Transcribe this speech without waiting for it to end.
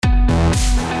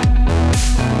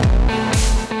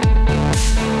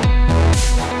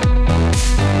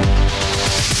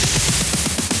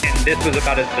this was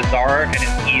about as bizarre and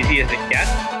as easy as it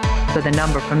gets. So the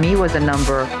number for me was a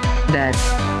number that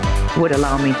would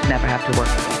allow me to never have to work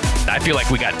again. I feel like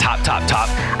we got top.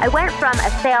 I went from a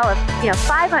sale of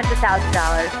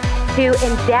 $500,000 to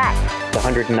in debt.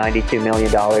 $192 million.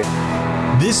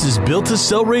 This is Built to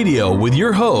Sell Radio with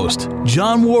your host,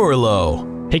 John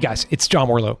Warrillow. Hey guys, it's John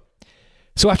Warrillow.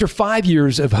 So after 5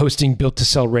 years of hosting Built to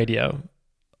Sell Radio,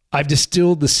 I've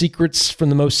distilled the secrets from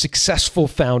the most successful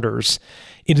founders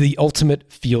into the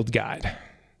ultimate field guide.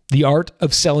 The art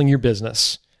of selling your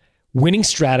business, winning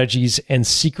strategies, and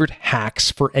secret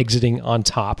hacks for exiting on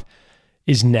top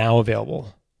is now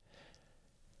available.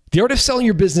 The art of selling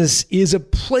your business is a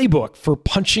playbook for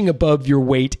punching above your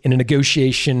weight in a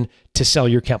negotiation to sell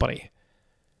your company.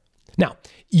 Now,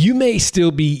 you may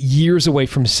still be years away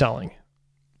from selling,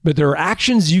 but there are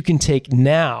actions you can take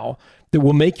now that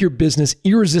will make your business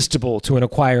irresistible to an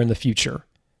acquirer in the future.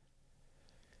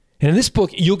 And in this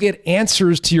book, you'll get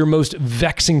answers to your most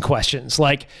vexing questions,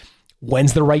 like,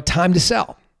 when's the right time to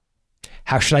sell?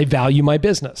 How should I value my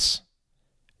business?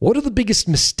 What are the biggest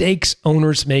mistakes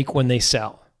owners make when they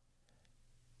sell?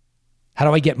 How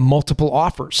do I get multiple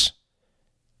offers?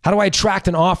 How do I attract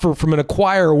an offer from an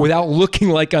acquirer without looking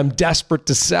like I'm desperate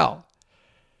to sell?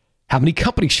 How many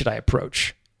companies should I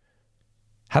approach?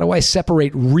 How do I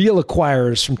separate real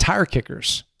acquirers from tire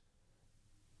kickers?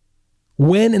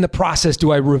 When in the process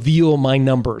do I reveal my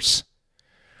numbers?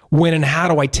 When and how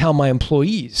do I tell my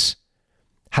employees?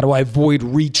 How do I avoid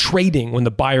retrading when the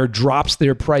buyer drops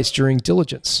their price during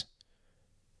diligence?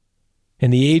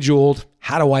 And the age-old,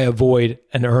 how do I avoid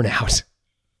an earnout?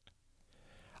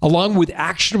 Along with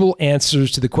actionable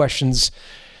answers to the questions,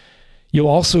 you'll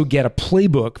also get a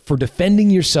playbook for defending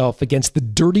yourself against the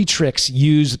dirty tricks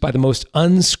used by the most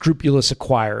unscrupulous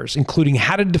acquirers, including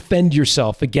how to defend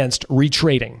yourself against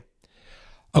retrading,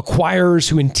 acquirers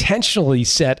who intentionally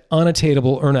set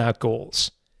unattainable earnout goals,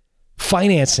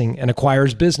 financing an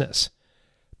acquirer's business,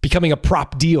 becoming a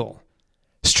prop deal,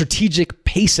 strategic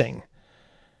pacing,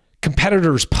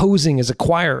 competitors posing as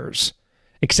acquirers,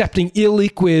 accepting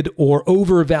illiquid or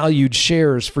overvalued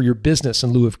shares for your business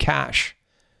in lieu of cash,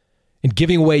 and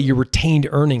giving away your retained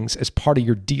earnings as part of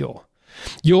your deal.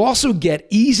 You'll also get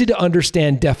easy to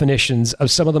understand definitions of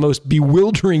some of the most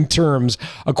bewildering terms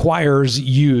acquirers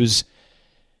use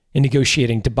in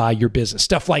negotiating to buy your business.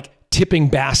 Stuff like tipping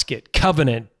basket,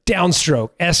 covenant, downstroke,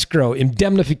 escrow,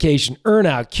 indemnification,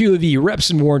 earnout, QOV,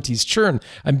 reps and warranties, churn.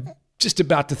 I'm just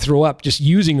about to throw up just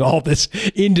using all this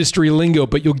industry lingo,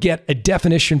 but you'll get a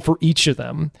definition for each of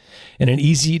them and an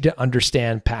easy to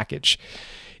understand package.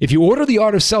 If you order The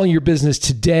Art of Selling Your Business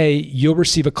today, you'll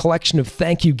receive a collection of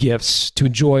thank you gifts to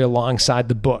enjoy alongside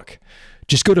the book.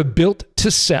 Just go to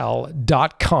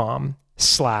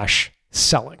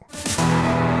builttosell.com/selling.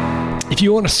 If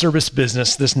you own a service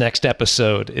business, this next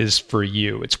episode is for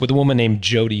you. It's with a woman named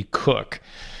Jodi Cook,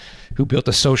 who built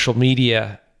a social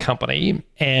media company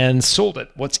and sold it.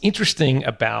 What's interesting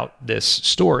about this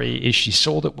story is she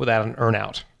sold it without an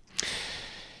earnout.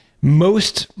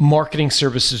 Most marketing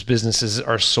services businesses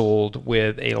are sold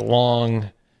with a long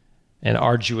and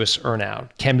arduous earnout.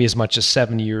 Can be as much as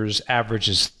 7 years, average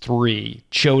is 3.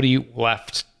 Jodi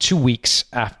left 2 weeks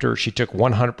after she took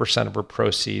 100% of her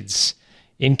proceeds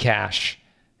in cash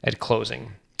at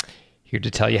closing. Here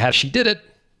to tell you how she did it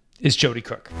is Jodi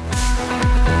Cook.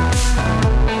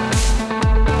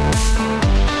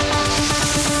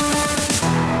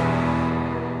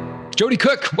 Jodi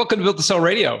Cook, welcome to Built to Sell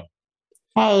Radio.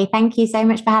 Hey, thank you so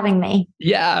much for having me.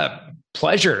 Yeah,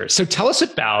 pleasure. So tell us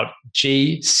about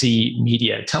JC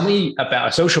Media. Tell me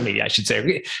about social media, I should say.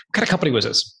 What kind of company was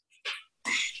this?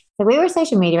 So we were a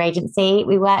social media agency.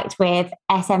 We worked with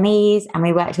SMEs and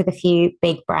we worked with a few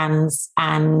big brands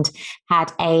and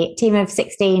had a team of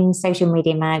 16 social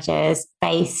media managers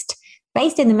based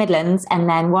in the Midlands. And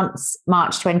then once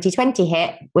March 2020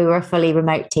 hit, we were a fully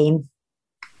remote team.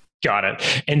 Got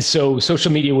it. And so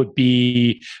social media would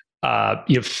be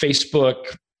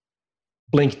Facebook,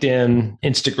 LinkedIn,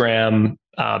 Instagram,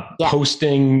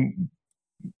 posting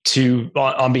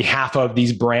on behalf of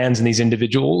these brands and these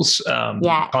individuals, content,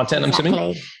 exactly. I'm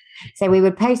assuming? So we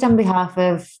would post on behalf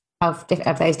of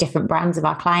those different brands of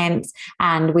our clients,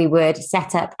 and we would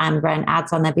set up and run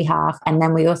ads on their behalf. And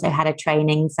then we also had a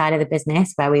training side of the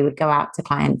business where we would go out to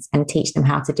clients and teach them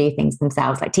how to do things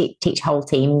themselves, like teach whole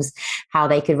teams how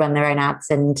they could run their own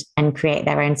ads and create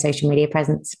their own social media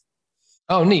presence.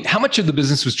 Oh, neat. How much of the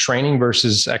business was training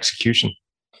versus execution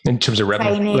in terms of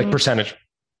revenue, like percentage?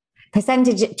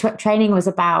 Training was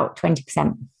about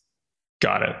 20%.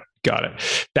 Got it.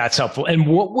 That's helpful. And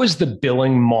what was the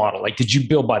billing model? Like, did you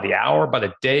bill by the hour, by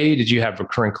the day? Did you have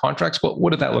recurring contracts? What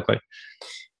did that look like?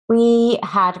 We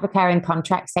had recurring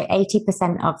contracts. So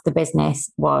 80% of the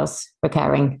business was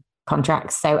recurring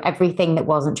contracts. So everything that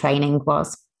wasn't training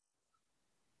was.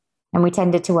 And we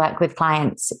tended to work with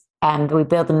clients and we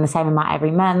build them the same amount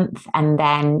every month. And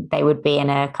then they would be in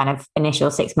a kind of initial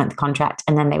 6-month contract.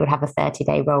 And then they would have a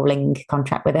 30-day rolling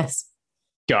contract with us.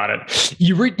 Got it.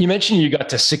 You mentioned you got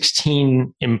to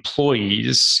 16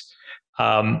 employees.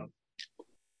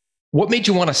 What made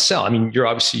you want to sell? I mean, you're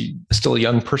obviously still a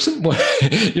young person.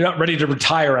 You're not ready to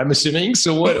retire, I'm assuming.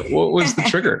 So what was the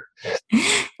trigger?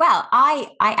 Well, I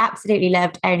absolutely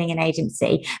loved owning an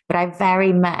agency, but I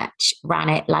very much ran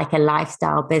it like a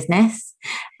lifestyle business.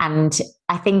 And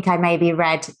I think I maybe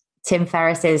read Tim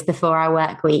Ferriss's The 4-Hour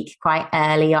Work Week quite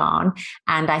early on.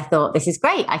 And I thought, this is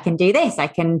great. I can do this. I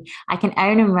can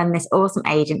own and run this awesome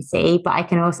agency, but I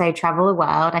can also travel the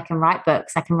world. I can write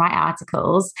books. I can write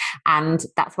articles. And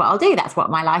that's what I'll do. That's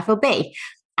what my life will be.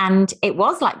 And it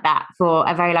was like that for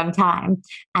a very long time.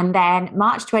 And then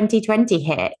March 2020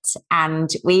 hit and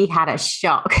we had a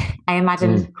shock. I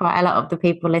imagine quite a lot of the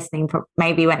people listening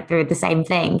maybe went through the same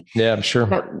thing. Yeah, I'm sure.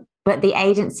 But the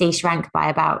agency shrank by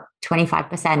about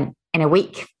 25% in a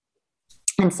week.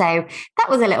 And so that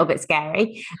was a little bit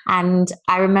scary. And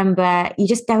I remember you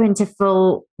just go into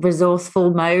full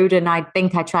resourceful mode. And I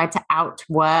think I tried to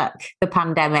outwork the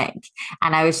pandemic.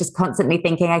 And I was just constantly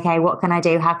thinking, okay, what can I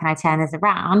do? How can I turn this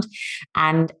around?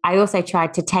 And I also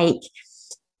tried to take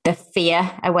the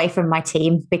fear away from my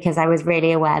team because I was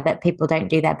really aware that people don't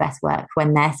do their best work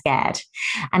when they're scared.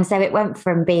 And so it went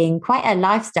from being quite a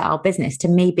lifestyle business to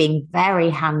me being very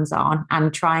hands-on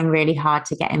and trying really hard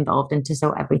to get involved and to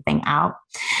sort everything out.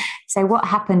 So what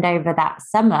happened over that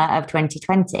summer of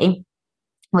 2020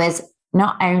 was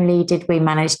not only did we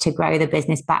manage to grow the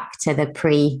business back to the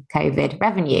pre-COVID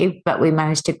revenue, but we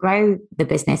managed to grow the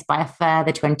business by a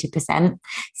further 20%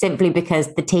 simply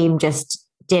because the team just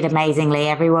did amazingly.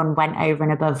 Everyone went over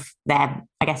and above their,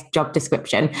 I guess, job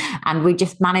description. And we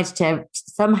just managed to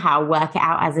somehow work it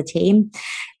out as a team.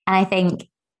 And I think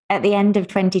at the end of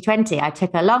 2020, I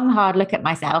took a long, hard look at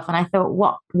myself and I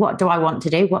thought, what do I want to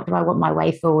do? What do I want my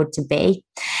way forward to be?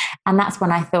 And that's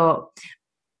when I thought,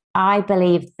 I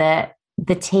believe that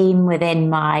the team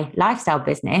within my lifestyle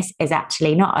business is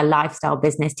actually not a lifestyle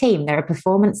business team. They're a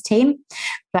performance team.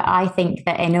 But I think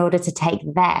that in order to take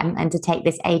them and to take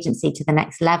this agency to the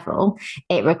next level,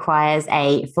 it requires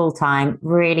a full-time,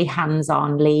 really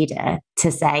hands-on leader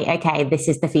to say, okay, this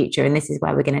is the future and this is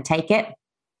where we're going to take it.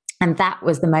 And that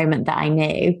was the moment that I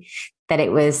knew that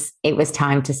it was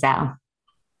time to sell.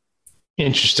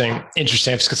 Interesting. I've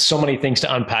got so many things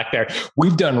to unpack there.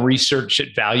 We've done research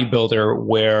at Value Builder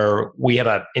where we have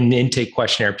an intake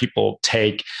questionnaire people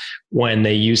take when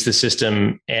they use the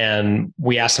system, and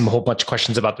we ask them a whole bunch of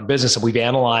questions about their business. And we've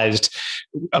analyzed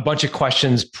a bunch of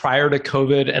questions prior to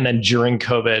COVID and then during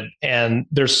COVID. And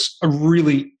there's a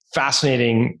really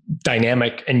fascinating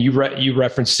dynamic, and you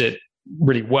referenced it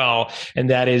really well, and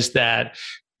that is that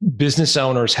business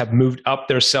owners have moved up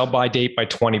their sell-by date by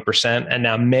 20%, and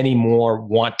now many more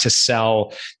want to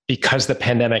sell because the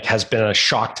pandemic has been a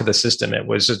shock to the system. It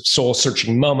was a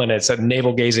soul-searching moment. It's a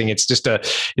navel-gazing. It's just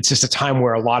a time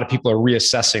where a lot of people are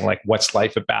reassessing, like, what's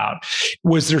life about?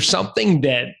 Was there something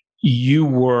that you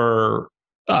were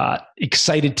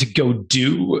excited to go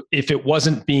do if it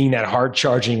wasn't being that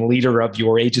hard-charging leader of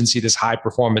your agency, this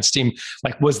high-performance team?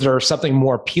 Like, was there something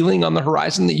more appealing on the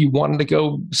horizon that you wanted to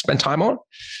go spend time on?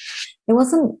 There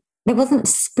wasn't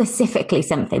specifically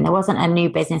something. There wasn't a new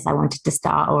business I wanted to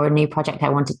start or a new project I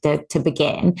wanted to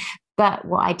begin. But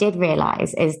what I did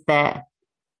realize is that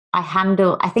I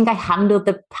think I handled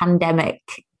the pandemic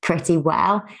pretty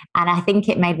well. And I think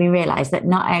it made me realize that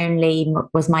not only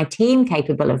was my team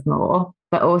capable of more,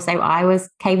 but also I was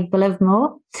capable of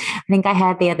more. I think I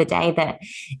heard the other day that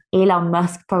Elon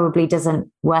Musk probably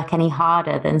doesn't work any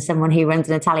harder than someone who runs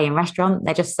an Italian restaurant.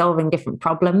 They're just solving different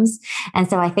problems. And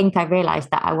so I think I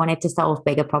realized that I wanted to solve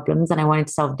bigger problems and I wanted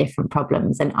to solve different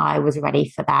problems. And I was ready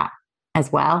for that as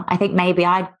well. I think maybe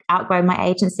I'd outgrown my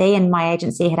agency and my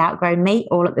agency had outgrown me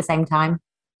all at the same time.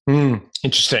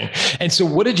 Interesting. And so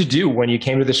what did you do when you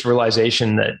came to this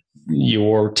realization that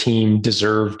your team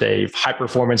deserved a high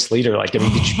performance leader? Like, I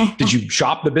mean, did you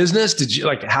shop the business? Did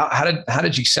you how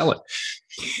did you sell it?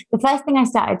 The first thing I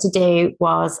started to do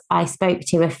was I spoke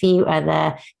to a few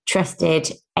other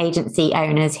trusted agency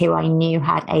owners who I knew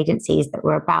had agencies that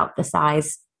were about the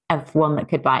size of one that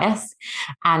could buy us.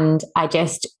 And I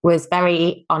just was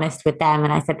very honest with them.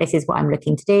 And I said, this is what I'm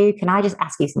looking to do. Can I just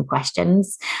ask you some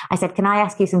questions? I said, can I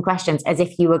ask you some questions as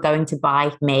if you were going to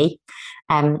buy me?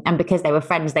 And because they were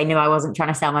friends, they knew I wasn't trying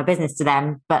to sell my business to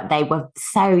them, but they were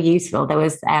so useful. There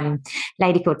was a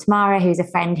lady called Tamara, who's a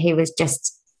friend, who was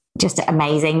just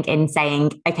amazing in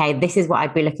saying, okay, this is what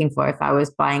I'd be looking for if I was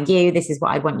buying you. This is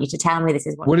what I'd want you to tell me. This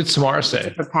is what did Tamara say?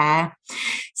 To prepare.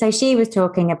 So she was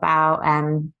talking about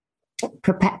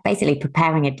basically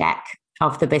preparing a deck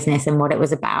of the business and what it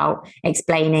was about,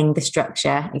 explaining the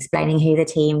structure, explaining who the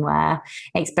team were,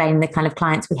 explaining the kind of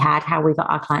clients we had, how we got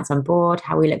our clients on board,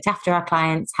 how we looked after our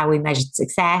clients, how we measured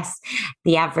success,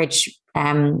 the average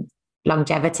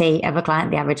longevity of a client,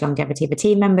 the average longevity of a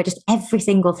team member, just every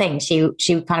single thing. She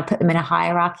kind of put them in a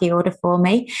hierarchy order for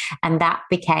me. And that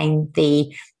became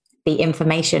the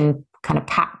information kind of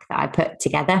pack that I put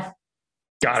together.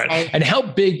 Got it. And how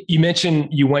big, you mentioned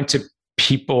you went to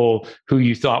people who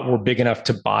you thought were big enough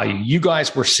to buy you. You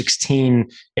guys were 16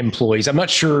 employees. I'm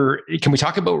not sure, can we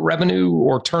talk about revenue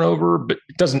or turnover? But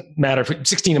it doesn't matter.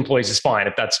 16 employees is fine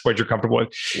if that's what you're comfortable with.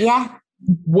 Yeah.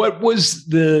 What was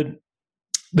the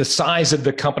size of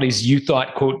the companies you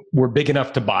thought, quote, were big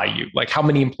enough to buy you? Like how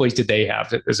many employees did they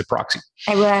have as a proxy?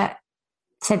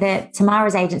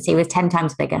 Tamara's agency was 10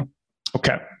 times bigger.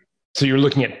 Okay. So you're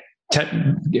looking at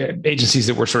 10 agencies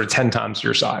that were sort of 10 times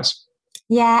your size.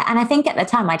 Yeah. And I think at the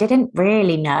time I didn't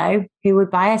really know who would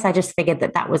buy us. I just figured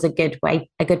that was a good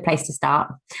place to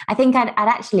start. I think I'd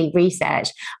actually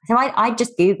researched. So I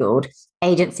just Googled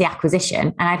agency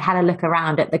acquisition and I'd had a look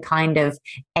around at the kind of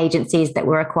agencies that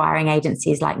were acquiring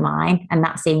agencies like mine. And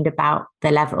that seemed about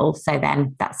the level. So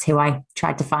then that's who I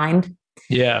tried to find.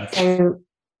 Yeah. So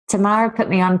Tamara put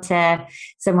me on to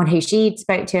someone who she'd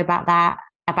spoke to about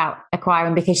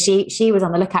acquiring, because she was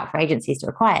on the lookout for agencies to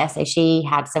acquire. So she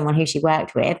had someone who she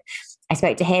worked with. I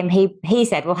spoke to him. He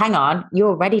said, well, hang on,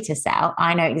 you're ready to sell.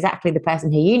 I know exactly the person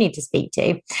who you need to speak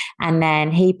to. And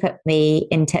then he put me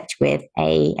in touch with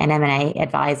an M&A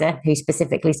advisor who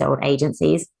specifically sold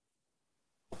agencies.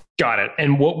 Got it.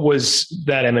 And what was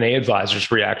that M&A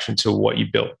advisor's reaction to what you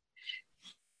built?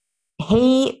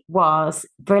 He was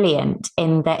brilliant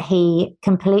in that he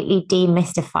completely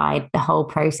demystified the whole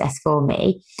process for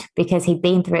me, because he'd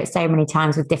been through it so many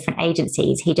times with different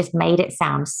agencies. He just made it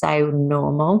sound so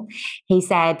normal. He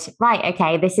said, right,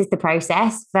 okay, this is the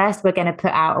process. First, we're going to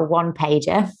put out a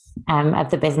one-pager of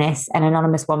the business, an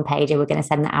anonymous one-pager. We're going to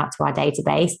send that out to our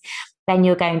database. Then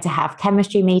you're going to have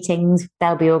chemistry meetings.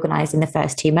 They'll be organized in the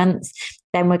first 2 months.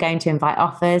 Then we're going to invite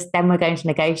offers. Then we're going to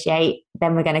negotiate.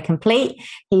 Then we're going to complete.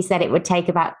 He said it would take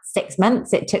about 6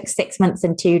 months. It took 6 months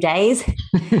and 2 days.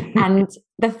 And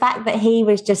the fact that he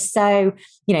was just so,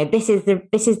 this is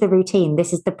the routine.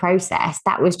 This is the process.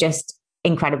 That was just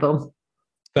incredible.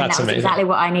 That's amazing. Exactly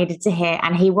what I needed to hear.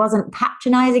 And he wasn't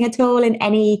patronizing at all in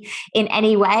any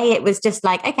way. It was just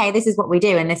like, okay, this is what we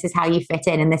do. And this is how you fit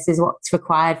in. And this is what's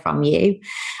required from you.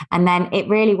 And then it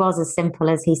really was as simple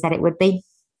as he said it would be.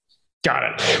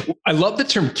 Got it. I love the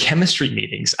term chemistry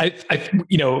meetings. I've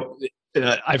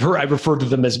referred to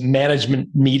them as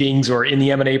management meetings or in the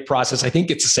M&A process. I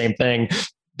think it's the same thing.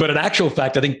 But in actual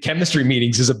fact, I think chemistry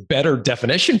meetings is a better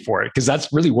definition for it, because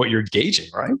that's really what you're gauging,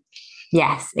 right?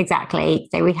 Yes, exactly.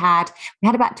 So we had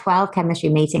about 12 chemistry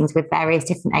meetings with various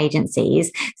different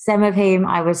agencies, some of whom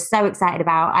I was so excited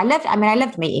about. I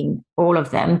loved meeting all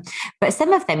of them, but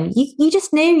some of them you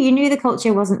just knew the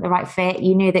culture wasn't the right fit.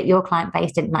 You knew that your client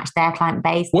base didn't match their client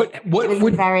base. What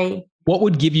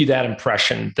would give you that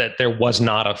impression that there was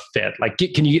not a fit? Like,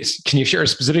 can you share a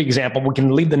specific example? We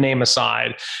can leave the name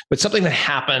aside, but something that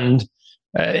happened,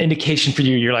 indication for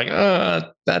you, you're like,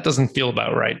 that doesn't feel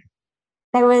about right.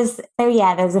 There's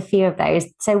a few of those.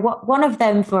 So one of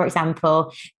them, for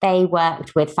example, they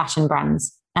worked with fashion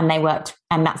brands, and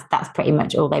that's pretty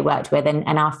much all they worked with. And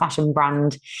our fashion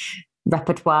brand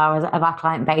repertoire of our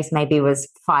client base maybe was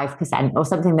 5% or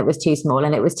something that was too small,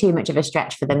 and it was too much of a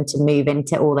stretch for them to move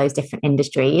into all those different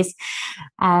industries.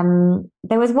 There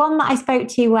was one that I spoke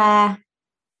to where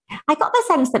I got the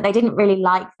sense that they didn't really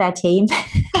like their team.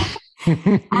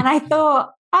 And I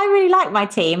thought, I really like my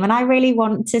team and I really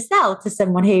want to sell to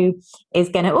someone who is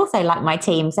going to also like my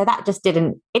team. So that just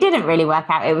didn't really work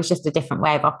out. It was just a different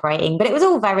way of operating, but it was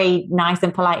all very nice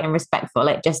and polite and respectful.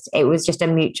 It was just a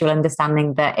mutual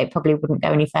understanding that it probably wouldn't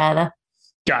go any further.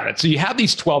 Got it. So you have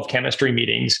these 12 chemistry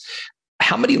meetings.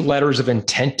 How many letters of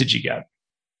intent did you get?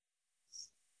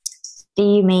 Do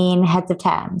you mean heads of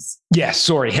terms? Yes,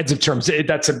 sorry, heads of terms.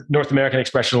 That's a North American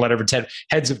expression, letter of intent.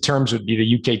 Heads of terms would be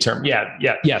the UK term.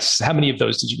 Yes. How many of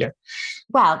those did you get?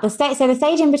 Well, the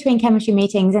stage in between chemistry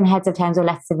meetings and heads of terms or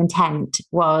letters of intent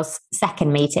was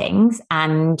second meetings,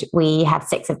 and we had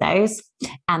 6 of those.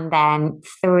 And then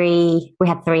we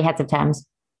had 3 heads of terms.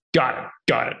 Got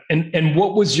it. And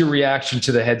what was your reaction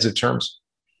to the heads of terms?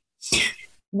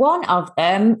 One of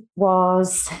them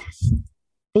was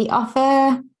the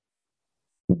offer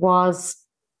was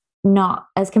not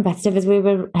as competitive as we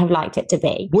would have liked it to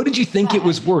be. What did you think it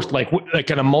was worth? Like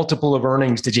kind of multiple of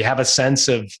earnings? Did you have a sense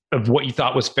of what you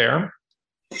thought was fair?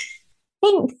 I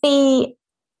think the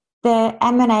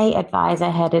M&A advisor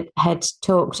had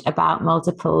talked about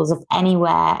multiples of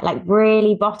anywhere, like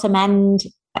really bottom end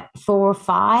 4 or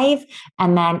 5,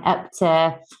 and then up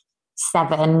to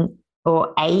 7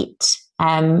 or 8,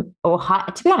 or high,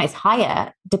 to be honest,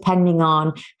 higher, depending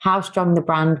on how strong the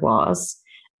brand was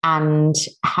and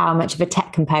how much of a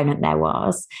tech component there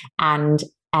was, and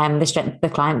the strength of the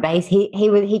client base.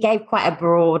 He gave quite a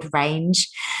broad range,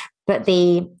 but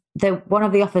the one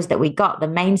of the offers that we got, the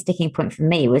main sticking point for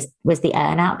me was the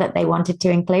earnout that they wanted to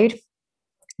include.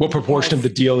 What proportion of the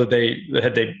deal that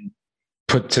they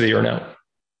put to the earnout?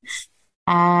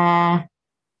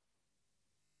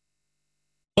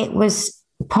 It was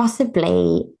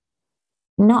possibly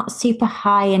not super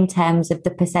high in terms of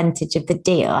the percentage of the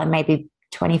deal, maybe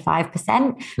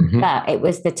 25%, but it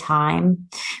was the time,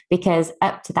 because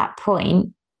up to that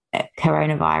point,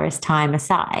 coronavirus time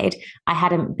aside, I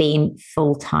hadn't been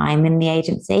full-time in the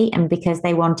agency, and because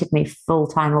they wanted me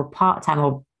full-time or part-time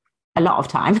or a lot of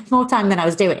time, more time than I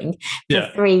was doing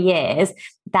for 3 years,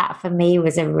 that for me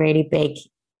was a really big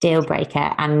deal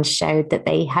breaker and showed that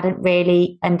they hadn't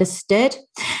really understood.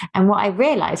 And what I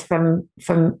realized from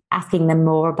asking them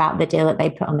more about the deal that they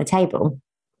put on the table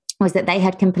was that they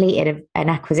had completed an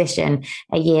acquisition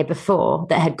a year before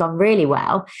that had gone really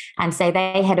well. And so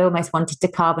they had almost wanted to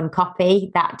carbon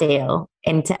copy that deal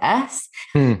into us.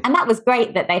 And that was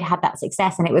great that they'd had that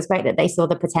success. And it was great that they saw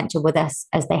the potential with us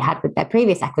as they had with their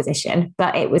previous acquisition.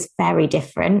 But it was very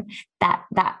different. That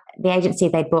the agency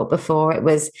they'd bought before, it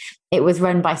was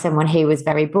run by someone who was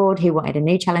very bored, who wanted a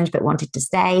new challenge, but wanted to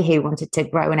stay, who wanted to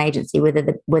grow an agency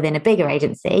within a bigger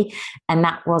agency. And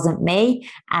that wasn't me.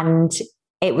 And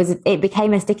it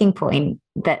became a sticking point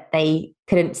that they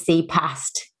couldn't see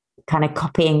past kind of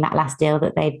copying that last deal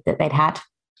that they'd had.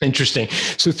 Interesting.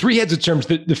 So 3 heads of terms.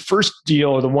 The first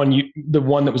deal, the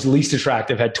one that was least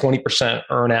attractive, had 20%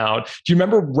 earn out. Do you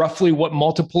remember roughly what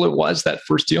multiple it was, that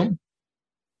first deal?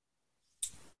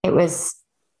 I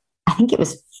think it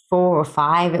was 4 or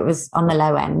 5. It was on the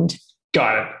low end.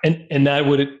 Got it. And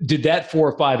did that 4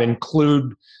 or 5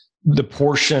 include the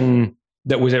portion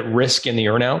that was at risk in the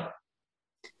earn out?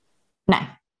 No.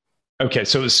 Okay.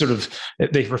 So it was sort of,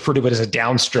 they refer to it as a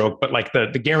downstroke, but like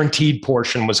the guaranteed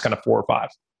portion was kind of 4 or 5.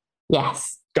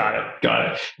 Yes. Got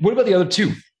it. What about the other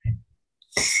 2?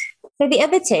 So the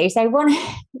other 2, so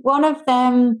one of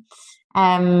them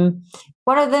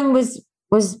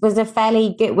was a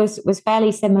fairly good, was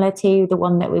fairly similar to the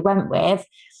one that we went with,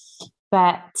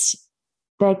 but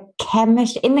in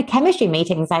the chemistry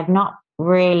meetings, I'd not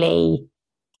really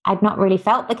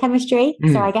felt the chemistry.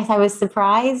 So I guess I was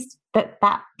surprised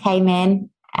that came in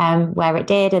where it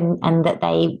did, and that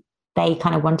they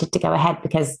kind of wanted to go ahead,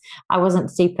 because I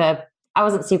wasn't super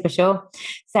sure.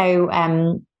 So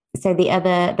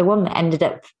the one that ended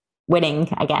up winning,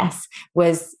 I guess,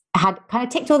 had kind of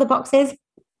ticked all the boxes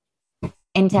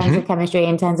in terms of chemistry,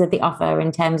 in terms of the offer,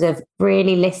 in terms of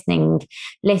really listening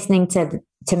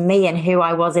to me and who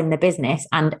I was in the business,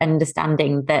 and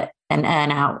understanding that an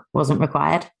earnout wasn't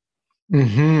required.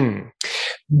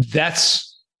 That's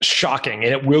shocking.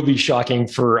 And it will be shocking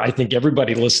for, I think,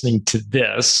 everybody listening to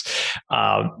this.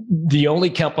 The only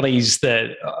companies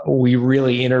that we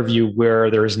really interview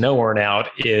where there is no earnout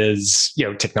is,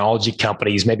 technology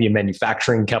companies, maybe a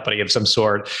manufacturing company of some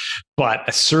sort, but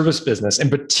a service business, in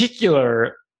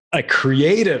particular, a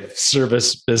creative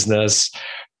service business.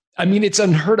 I mean, it's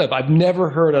unheard of. I've never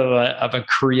heard of a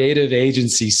creative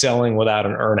agency selling without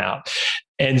an earnout.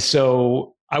 And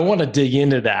so I want to dig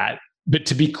into that. But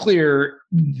to be clear,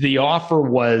 the offer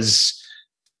was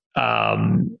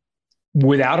without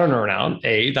an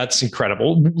earnout. That's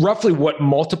incredible. Roughly what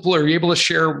multiple, are you able to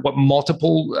share what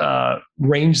multiple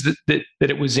range that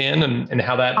it was in, and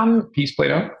how that piece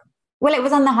played out? Well, it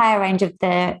was on the higher range of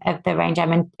the range. I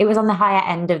mean, it was on the higher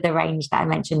end of the range that I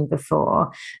mentioned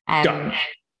before. Got it.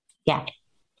 Yeah.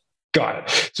 Got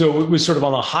it. So it was sort of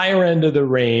on the higher end of the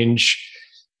range,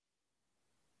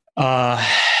 but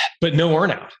no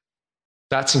earnout.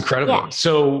 That's incredible. Yeah.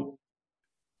 So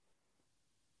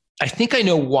I think I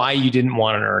know why you didn't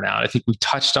want an earnout. I think we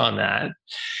touched on that.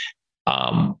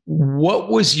 What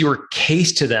was your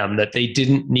case to them that they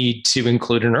didn't need to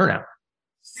include an earnout?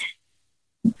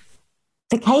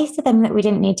 The case to them that we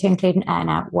didn't need to include an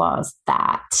earnout was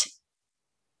that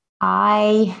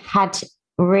I had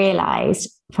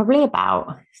realized probably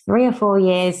about 3 or 4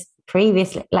 years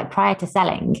previously, like prior to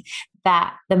selling,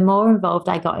 that the more involved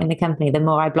I got in the company, the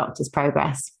more I blocked his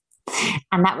progress.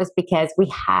 And that was because we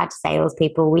had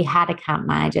salespeople, we had account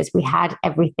managers, we had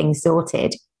everything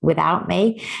sorted without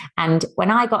me. And when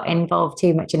I got involved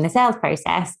too much in the sales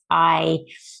process,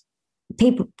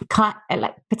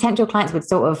 potential clients would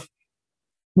sort of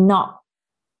not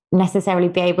necessarily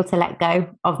be able to let go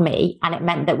of me. And it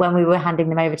meant that when we were handing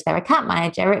them over to their account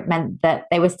manager, it meant that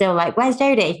they were still like, where's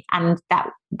Jodie? And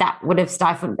that would have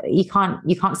stifled, you can't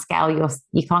you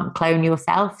can't clone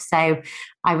yourself. So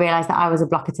I realized that I was a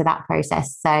blocker to that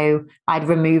process. So I'd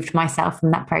removed myself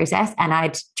from that process, and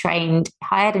I'd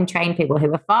hired and trained people who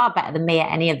were far better than me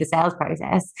at any of the sales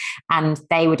process, and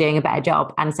they were doing a better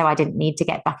job. And so I didn't need to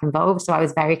get back involved. So I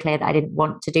was very clear that I didn't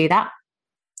want to do that.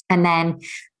 And then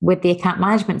with the account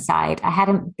management side, I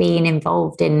hadn't been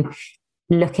involved in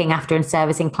looking after and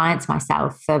servicing clients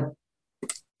myself for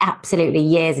absolutely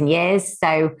years and years.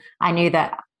 So I knew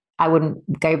that I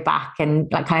wouldn't go back and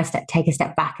take a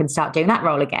step back and start doing that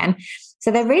role again. So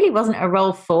there really wasn't a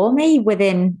role for me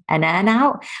within an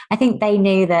earn-out. I think they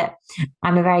knew that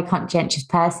I'm a very conscientious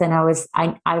person. I was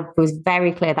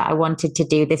very clear that I wanted to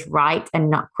do this right and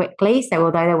not quickly. So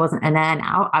although there wasn't an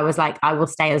earn-out, I was like, I will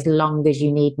stay as long as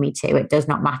you need me to. It does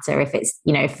not matter if it's,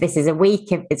 if this is a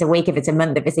week, if it's a week, if it's a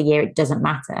month, if it's a year, it doesn't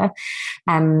matter.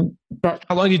 But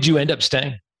how long did you end up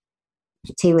staying?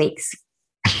 2 weeks.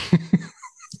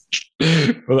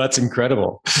 Well, that's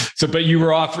incredible. So, but you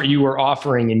were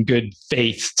offering in good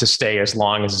faith to stay as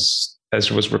long as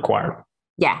was required.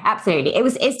 Yeah, absolutely.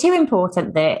 It's too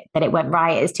important that it went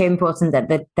right. It's too important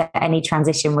that any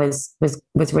transition was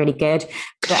really good.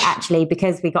 But actually,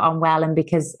 because we got on well and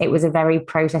because it was a very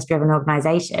process-driven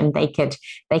organization, they could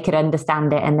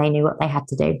understand it and they knew what they had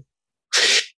to do.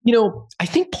 I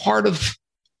think part of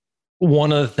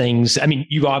one of the things,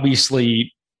 you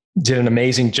obviously did an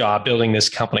amazing job building this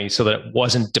company so that it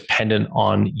wasn't dependent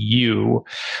on you.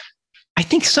 I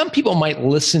think some people might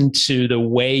listen to the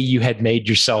way you had made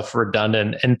yourself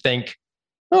redundant and think,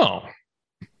 oh,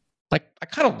 like I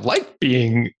kind of like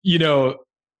being,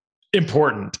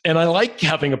 important. And I like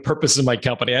having a purpose in my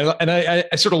company. I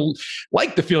sort of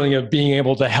like the feeling of being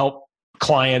able to help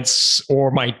clients or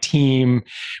my team.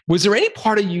 Was there any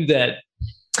part of you that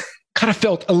kind of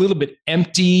felt a little bit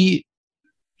empty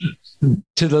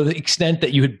to the extent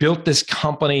that you had built this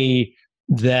company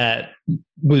that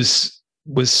was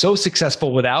so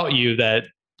successful without you that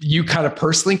you kind of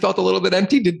personally felt a little bit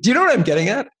empty? Do you know what I'm getting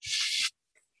at?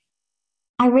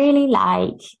 I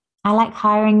like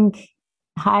hiring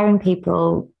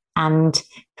people and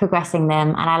progressing them.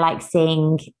 And I like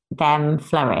seeing them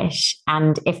flourish.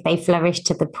 And if they flourish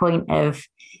to the point of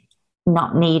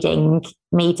not needing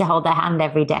me to hold their hand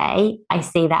every day, I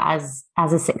see that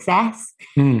as a success.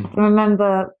 I can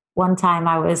remember one time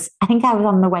I think I was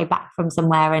on the way back from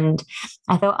somewhere and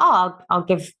I thought, I'll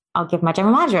give my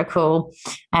general manager a call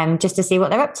just to see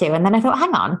what they're up to. And then I thought,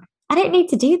 hang on, I don't need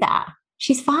to do that.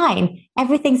 She's fine.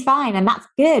 Everything's fine. And that's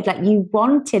good. Like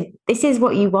this is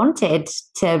what you wanted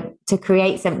to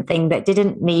create something that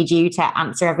didn't need you to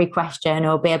answer every question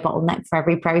or be a bottleneck for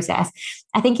every process.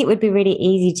 I think it would be really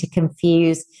easy to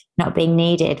confuse not being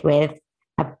needed with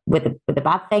a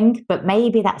bad thing, but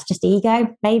maybe that's just ego.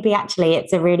 Maybe actually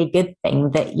it's a really good thing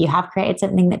that you have created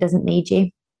something that doesn't need you.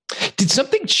 Did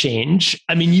something change?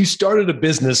 You started a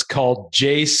business called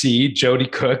JC, Jodie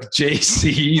Cook,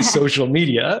 JC Social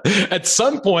Media. At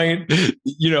some point,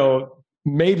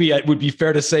 maybe it would be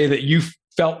fair to say that you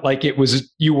felt like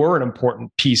you were an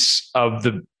important piece of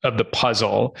the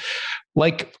puzzle.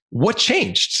 Like, what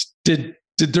changed? Did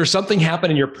there something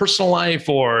happen in your personal life,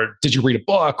 or did you read a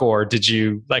book, or did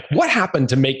you what happened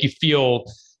to make you feel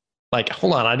like,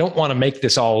 hold on, I don't want to make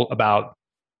this all about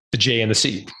the J and the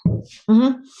C?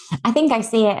 Mm-hmm. I think I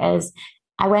see it as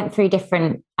I went through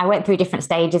different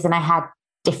stages and I had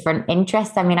different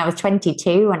interests. I was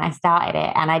 22 when I started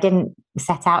it, and I didn't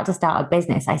set out to start a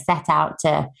business. I set out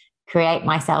to create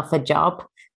myself a job,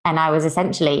 and I was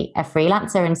essentially a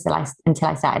freelancer until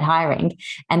I started hiring.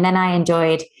 And then I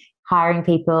enjoyed hiring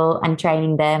people and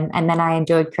training them. And then I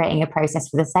enjoyed creating a process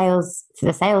for the sales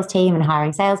team and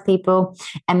hiring salespeople.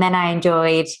 And then I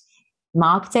enjoyed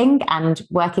marketing and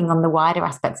working on the wider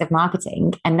aspects of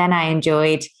marketing. And then I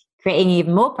enjoyed creating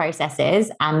even more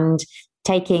processes and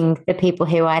taking the people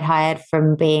who I'd hired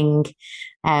from being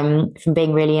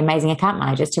really amazing account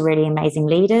managers to really amazing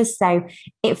leaders. So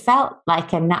it felt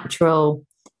like a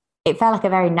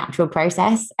very natural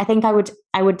process. I think I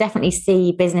would definitely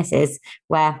see businesses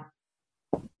where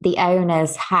the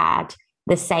owners had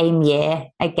the same year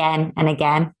again and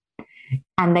again,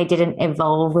 and they didn't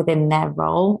evolve within their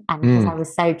role. And because I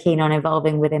was so keen on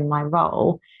evolving within my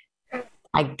role,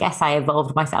 I guess I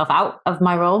evolved myself out of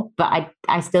my role, but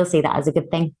I still see that as a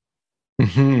good thing.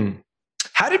 Mm-hmm.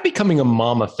 How did becoming a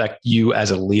mom affect you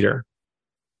as a leader?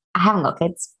 I haven't got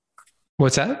kids.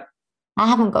 What's that? I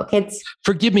haven't got kids.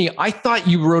 Forgive me. I thought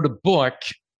you wrote a book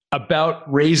about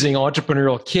raising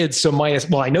entrepreneurial kids. So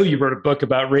I know you wrote a book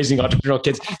about raising entrepreneurial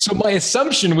kids. So my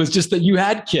assumption was just that you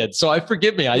had kids. So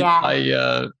forgive me.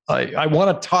 I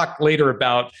want to talk later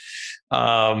about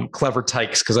Clever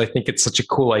Tykes because I think it's such a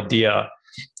cool idea.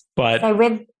 But so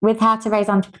with How to Raise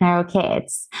Entrepreneurial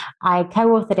Kids, I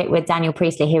co-authored it with Daniel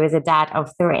Priestley, who is a dad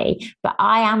of 3. But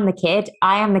I am the kid.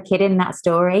 I am the kid in that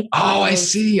story. Oh, I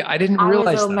see. I didn't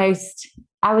realize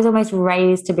I was almost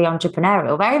raised to be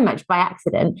entrepreneurial, very much by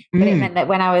accident. But it meant that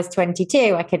when I was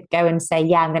 22, I could go and say,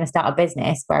 yeah, I'm going to start a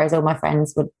business, whereas all my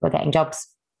friends were getting jobs.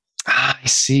 I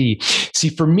see. See,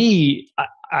 for me,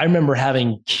 I remember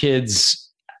having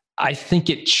kids. I think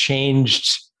it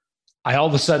changed. I all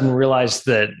of a sudden realized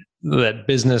that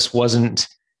business wasn't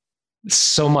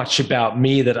so much about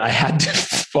me, that I had to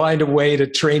find a way to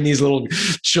train these little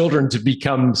children to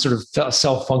become sort of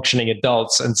self-functioning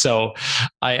adults. And so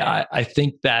I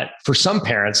think that for some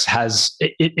parents has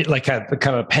it like a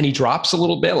kind of penny drops a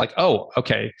little bit, like, oh,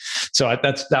 okay. So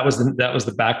that was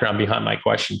the background behind my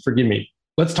question. Forgive me.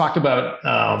 Let's talk about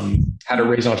how to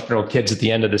raise entrepreneurial kids at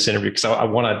the end of this interview, because I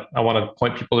want to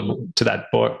point people to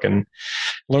that book and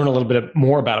learn a little bit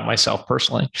more about it myself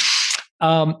personally.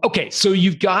 Okay, so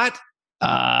you've got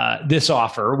this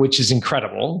offer, which is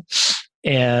incredible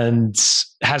and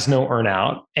has no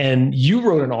earnout. And you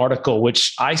wrote an article,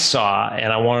 which I saw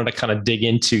and I wanted to kind of dig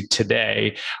into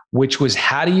today, which was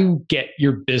how do you get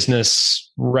your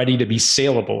business ready to be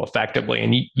saleable effectively?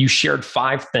 And you shared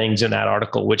 5 things in that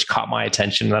article, which caught my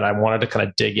attention that I wanted to kind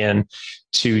of dig in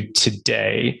to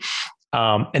today.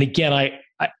 And again, I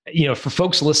for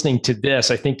folks listening to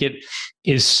this, I think it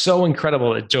is so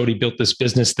incredible that Jody built this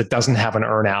business that doesn't have an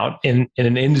earnout in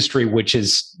an industry which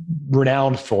is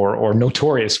renowned for or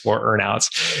notorious for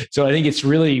earnouts. So I think it's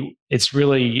really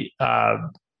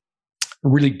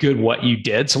good what you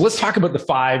did. So let's talk about the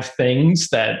 5 things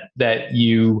that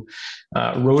you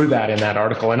wrote about in that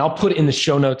article. And I'll put in the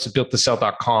show notes at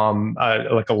builttosell.com,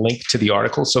 like a link to the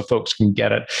article so folks can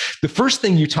get it. The first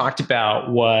thing you talked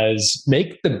about was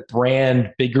make the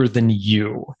brand bigger than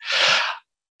you.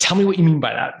 Tell me what you mean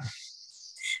by that.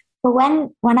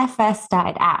 Well, when I first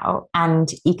started out, and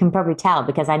you can probably tell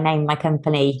because I named my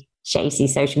company JC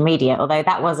Social Media, although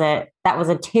that was a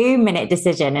 2-minute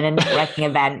decision in a networking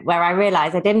event where I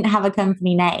realized I didn't have a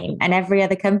company name and every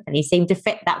other company seemed to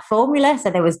fit that formula.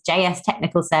 So there was JS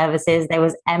Technical Services, there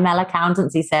was ML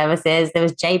Accountancy Services, there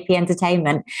was JP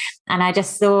Entertainment. And I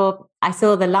saw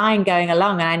the line going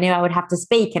along and I knew I would have to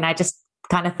speak. And I just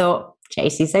kind of thought,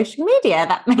 JC Social Media,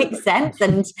 that makes sense.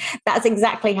 And that's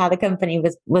exactly how the company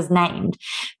was named.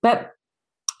 But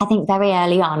I think very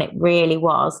early on, it really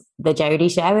was the Jody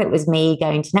Show. It was me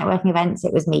going to networking events.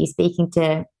 It was me speaking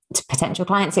to potential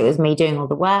clients. It was me doing all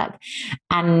the work.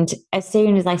 And as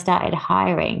soon as I started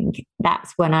hiring,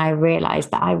 that's when I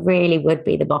realized that I really would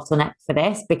be the bottleneck for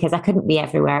this because I couldn't be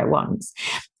everywhere at once.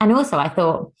 And also I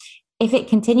thought, if it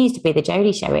continues to be the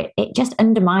Jody Show, it just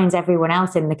undermines everyone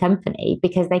else in the company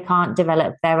because they can't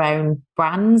develop their own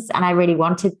brands. And I really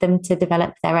wanted them to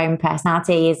develop their own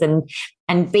personalities and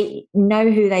know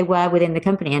who they were within the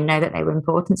company and know that they were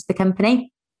important to the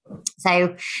company.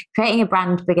 So creating a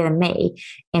brand bigger than me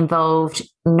involved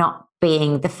not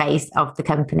being the face of the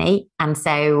company. And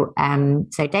so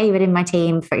David in my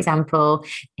team, for example,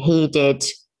 he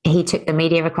took the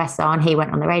media requests on, he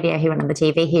went on the radio, he went on the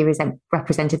TV, he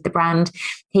represented the brand,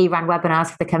 he ran webinars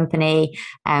for the company.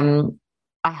 I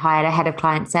hired a head of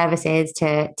client services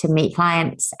to meet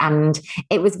clients. And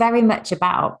it was very much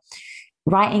about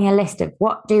writing a list of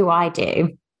what do I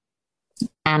do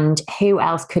and who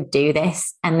else could do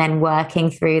this, and then working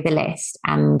through the list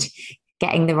and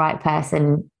getting the right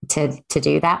person to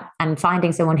do that and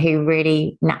finding someone who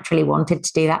really naturally wanted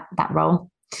to do that role.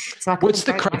 So I couldn't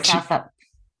break myself up.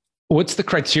 What's the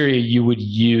criteria you would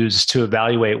use to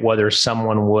evaluate whether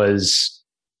someone was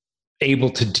able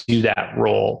to do that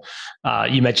role?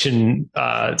 You mentioned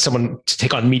someone to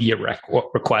take on media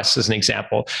requests as an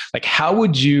example. Like, how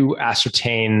would you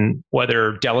ascertain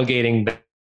whether delegating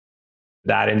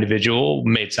that individual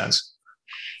made sense?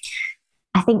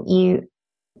 I think you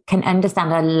can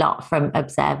understand a lot from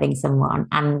observing someone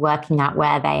and working out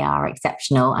where they are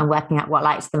exceptional and working out what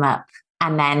lights them up.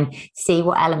 And then see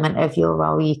what element of your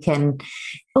role you can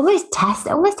almost test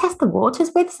the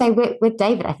waters with. So with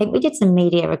David, I think we did some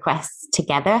media requests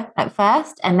together at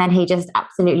first, and then he just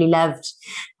absolutely loved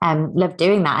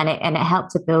doing that, and it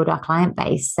helped to build our client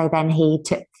base. So then he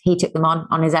took he took them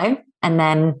on his own. And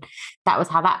then that was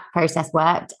how that process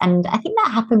worked. And I think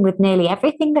that happened with nearly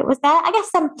everything that was there. I guess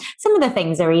some of the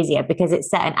things are easier because it's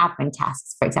certain admin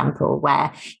tasks, for example,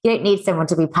 where you don't need someone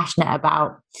to be passionate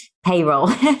about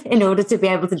payroll in order to be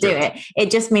able to do it.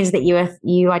 It just means that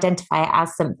you identify it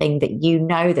as something that you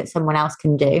know that someone else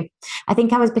can do. I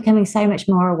think I was becoming so much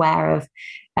more aware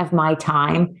of my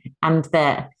time, and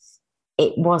that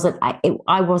I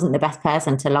wasn't the best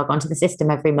person to log onto the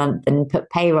system every month and put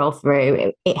payroll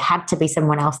through. It had to be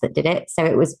someone else that did it. So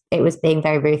it was being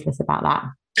very ruthless about that.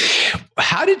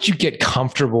 How did you get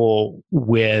comfortable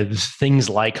with things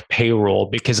like payroll?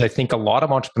 Because I think a lot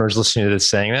of entrepreneurs listening to this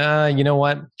saying, you know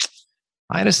what?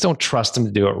 I just don't trust them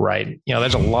to do it right.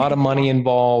 There's a lot of money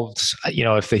involved.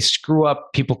 If they screw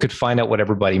up, people could find out what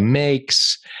everybody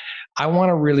makes. I want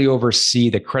to really oversee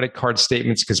the credit card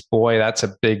statements because, boy, that's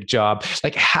a big job.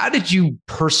 Like, how did you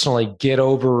personally get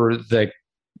over the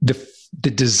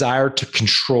desire to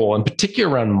control, in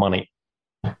particular around money?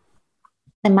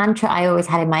 The mantra I always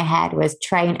had in my head was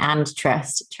train and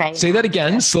trust. Train. Say that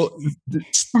again. So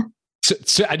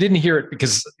I didn't hear it,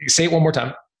 because say it one more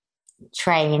time.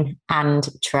 Train and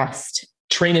trust.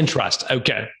 Train and trust.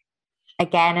 Okay.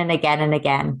 Again and again and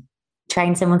again.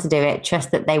 Train someone to do it.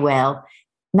 Trust that they will.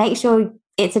 Make sure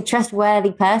it's a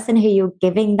trustworthy person who you're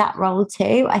giving that role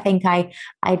to. I think I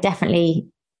definitely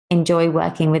enjoy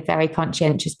working with very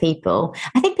conscientious people.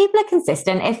 I think people are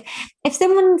consistent. If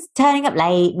someone's turning up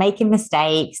late, making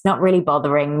mistakes, not really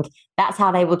bothering, that's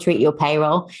how they will treat your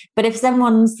payroll. But if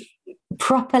someone's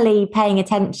properly paying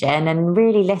attention and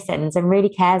really listens and really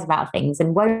cares about things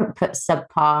and won't put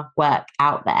subpar work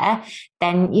out there,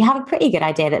 then you have a pretty good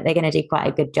idea that they're going to do quite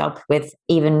a good job with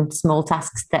even small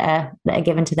tasks that are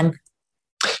given to them.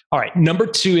 All right. Number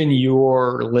 2 in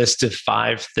your list of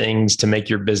 5 things to make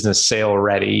your business sale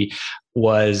ready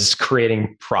was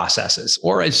creating processes,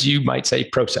 or as you might say,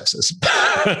 processes.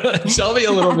 Tell me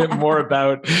a little bit more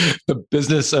about the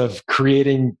business of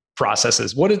creating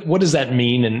processes. What does that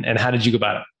mean, and how did you go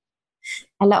about it?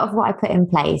 A lot of what I put in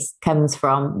place comes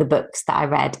from the books that I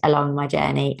read along my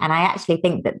journey. And I actually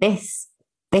think that this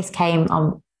came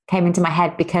into my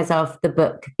head because of the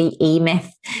book, The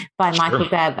E-Myth by Michael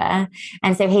Gerber.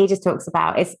 And so he just talks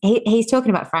about, he's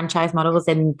talking about franchise models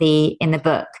in the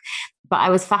book. But I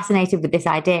was fascinated with this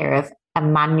idea of a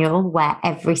manual where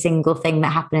every single thing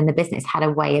that happened in the business had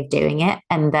a way of doing it.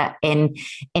 And that in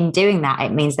doing that,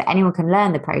 it means that anyone can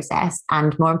learn the process.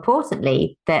 And more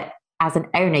importantly, that as an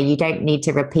owner, you don't need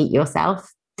to repeat yourself.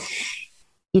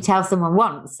 You tell someone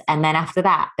once, and then after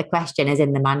that, the question is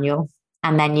in the manual.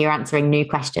 And then you're answering new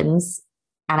questions.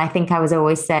 And I think I was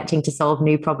always searching to solve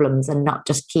new problems and not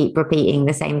just keep repeating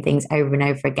the same things over and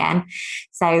over again.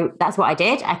 So that's what I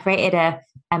did. I created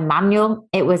a manual.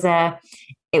 It was an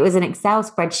Excel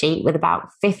spreadsheet with about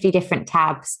 50 different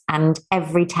tabs, and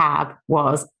every tab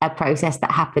was a process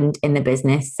that happened in the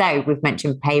business. So we've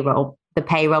mentioned payroll, the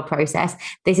payroll process.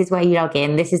 This is where you log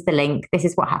in. This is the link. This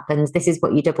is what happens. This is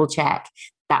what you double check.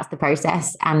 That's the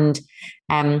process. And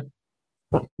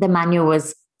the manual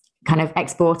was kind of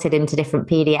exported into different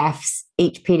PDFs.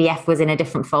 Each PDF was in a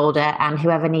different folder, and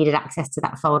whoever needed access to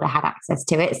that folder had access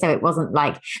to it. So it wasn't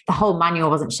like the whole manual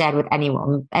wasn't shared with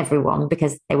everyone,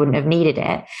 because they wouldn't have needed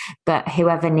it. But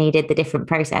whoever needed the different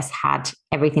process had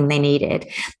everything they needed.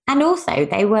 And also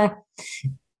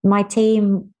my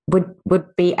team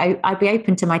I'd be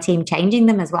open to my team changing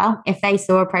them as well. If they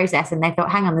saw a process and they thought,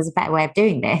 hang on, there's a better way of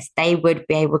doing this, they would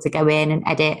be able to go in and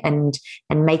edit and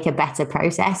make a better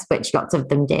process, which lots of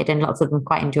them did, and lots of them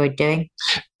quite enjoyed doing.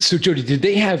 So Jody, did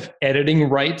they have editing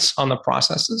rights on the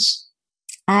processes?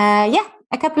 Yeah,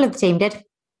 a couple of the team did.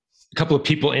 A couple of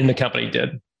people in the company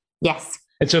did? Yes.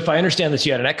 And so if I understand this,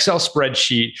 you had an Excel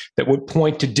spreadsheet that would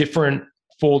point to different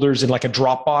folders in like a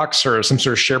Dropbox or some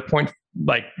sort of SharePoint,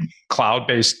 like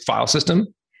cloud-based file system?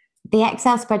 The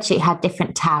Excel spreadsheet had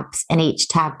different tabs, and each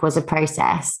tab was a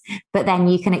process. But then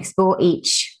you can export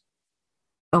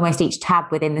almost each tab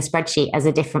within the spreadsheet as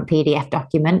a different PDF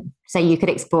document. So you could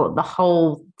export the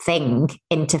whole thing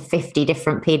into 50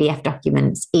 different PDF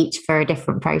documents, each for a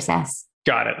different process.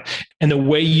 Got it. And the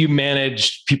way you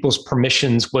managed people's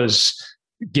permissions was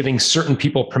giving certain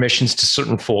people permissions to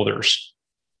certain folders.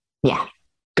 Yeah.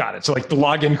 Got it. So like the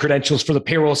login credentials for the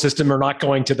payroll system are not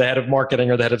going to the head of marketing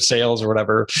or the head of sales or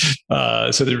whatever.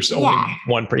 So there's only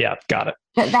one. Yeah, got it.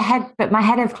 But my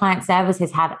head of client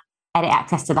services had edit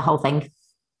access to the whole thing.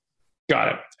 Got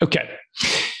it. Okay.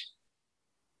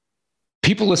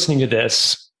 People listening to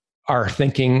this are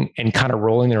thinking and kind of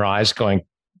rolling their eyes going,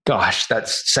 Gosh, that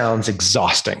sounds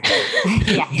exhausting.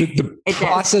 Yeah, the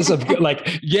process of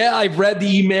like, yeah, I've read the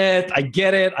E-Myth. I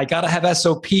get it. I got to have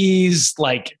SOPs.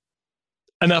 Like,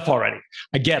 enough already.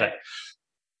 I get it.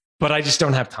 But I just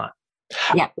don't have time.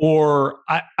 Yeah. Or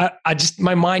I just,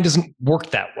 my mind doesn't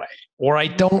work that way. Or I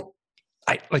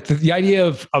like the idea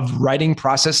of writing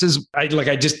processes. I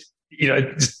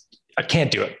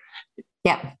can't do it.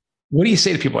 Yeah. What do you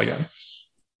say to people like that?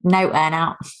 No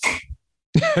earnout.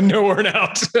 No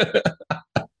earnout.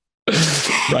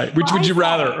 Right. Which would you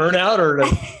rather, earn out or?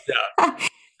 Yeah. I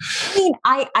mean,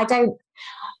 I don't.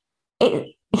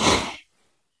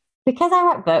 Because I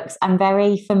write books, I'm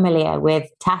very familiar with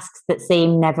tasks that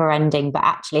seem never ending, but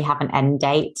actually have an end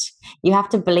date. You have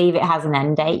to believe it has an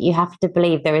end date. You have to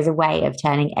believe there is a way of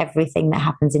turning everything that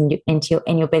happens in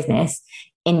your business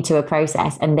into a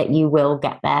process, and that you will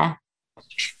get there.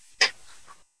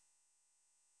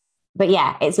 But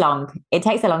yeah, it's long. It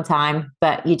takes a long time,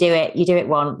 but you do it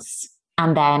once.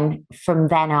 And then from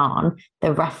then on,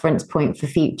 the reference point for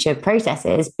future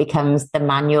processes becomes the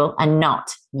manual and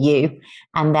not you.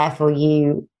 And therefore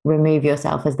you remove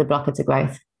yourself as the blocker to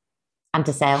growth and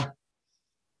to sale.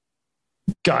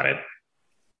 Got it.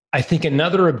 I think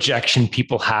another objection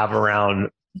people have around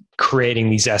creating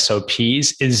these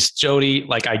SOPs is, Jody,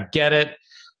 like, I get it,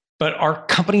 but our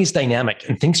company is dynamic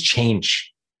and things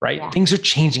change, right? Yeah. Things are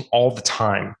changing all the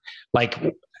time. Like,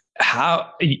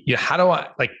 how do I,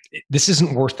 like, this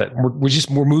isn't worth it.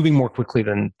 We're moving more quickly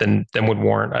than would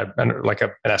warrant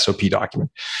an SOP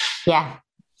document. Yeah.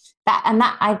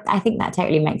 I think that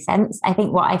totally makes sense. I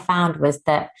think what I found was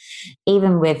that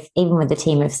even with the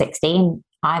team of 16,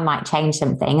 I might change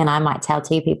something and I might tell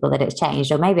 2 people that it's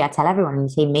changed, or maybe I tell everyone in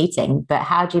the team meeting. But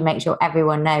how do you make sure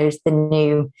everyone knows the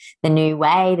new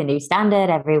way, the new standard?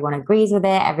 Everyone agrees with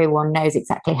it. Everyone knows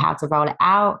exactly how to roll it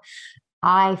out.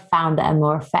 I found that a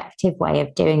more effective way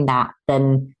of doing that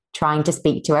than trying to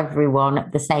speak to everyone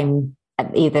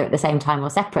either at the same time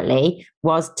or separately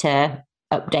was to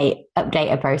update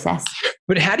a process.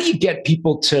 But how do you get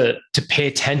people to pay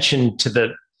attention to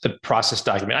the process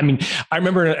document? I mean, I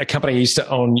remember a company I used to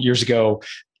own years ago,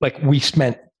 like, we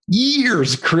spent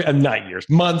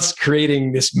months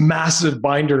creating this massive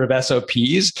binder of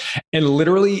SOPs, and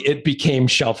literally it became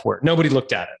shelfware. Nobody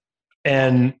looked at it.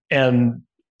 And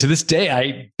to this day,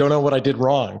 I don't know what I did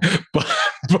wrong,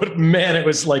 but man, it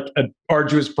was like an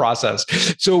arduous process.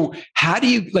 So how do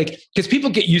you, like, because people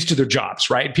get used to their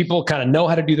jobs, right? People kind of know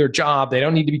how to do their job. They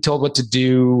don't need to be told what to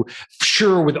do.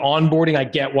 Sure, with onboarding, I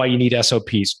get why you need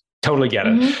SOPs. Totally get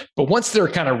it. Mm-hmm. But once they're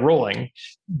kind of rolling,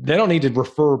 they don't need to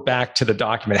refer back to the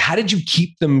document. How did you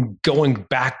keep them going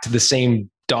back to the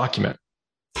same document?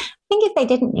 I think if they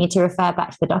didn't need to refer back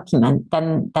to the document,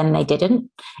 then they didn't.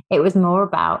 It was more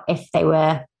about if they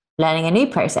were learning a new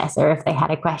process or if they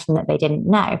had a question that they didn't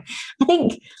know. I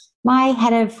think my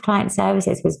head of client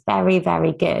services was very,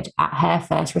 very good at her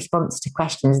first response to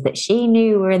questions that she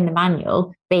knew were in the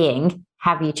manual being,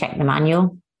 have you checked the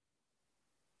manual?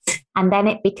 And then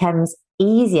it becomes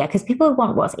easier because people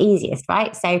want what's easiest,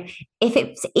 right? So if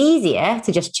it's easier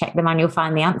to just check the manual,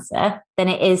 find the answer, than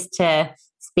it is to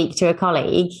speak to a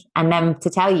colleague and then to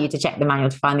tell you to check the manual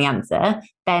to find the answer,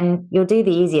 then you'll do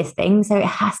the easiest thing. So it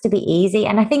has to be easy.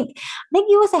 And I think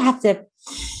you also have to,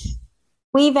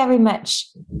 we very much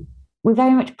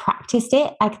practiced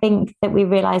it. I think that we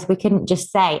realized we couldn't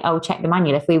just say, oh, check the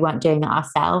manual if we weren't doing it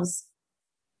ourselves.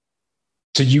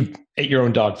 So you ate your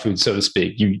own dog food, so to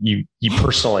speak. You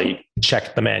personally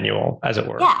checked the manual, as it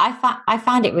were. Yeah, I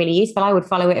found it really useful. I would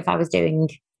follow it if I was doing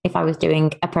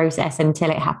a process until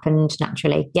it happened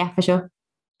naturally. Yeah, for sure.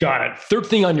 Got it. Third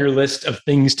thing on your list of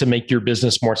things to make your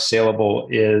business more saleable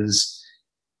is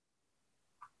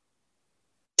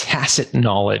tacit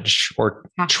knowledge, or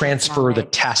transfer the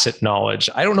tacit knowledge.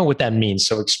 I don't know what that means.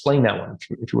 So explain that one if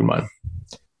you wouldn't mind.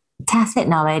 Tacit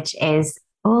knowledge is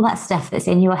all that stuff that's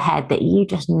in your head that you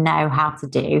just know how to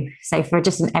do. So for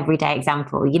just an everyday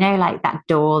example, like that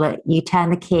door that you turn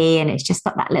the key and it's just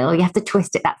got that little, you have to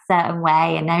twist it that certain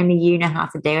way and only you know how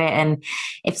to do it. And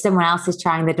if someone else is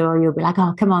trying the door, you'll be like,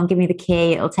 oh, come on, give me the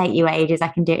key. It'll take you ages. I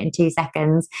can do it in 2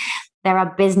 seconds. There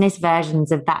are business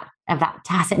versions of that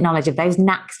tacit knowledge, of those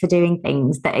knacks for doing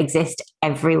things that exist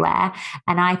everywhere.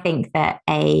 And I think that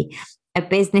a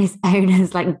business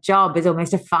owner's job is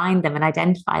almost to find them and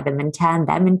identify them and turn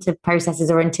them into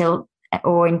processes or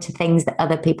into things that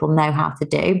other people know how to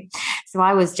do. So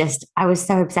I was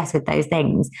so obsessed with those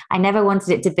things. I never wanted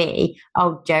it to be,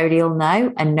 oh, Jody will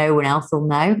know and no one else will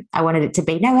know. I wanted it to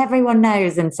be, no, everyone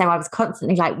knows. And so I was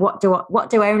constantly like, what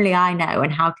do only I know,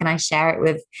 and how can I share it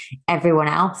with everyone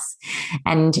else?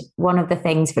 And one of the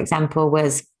things, for example,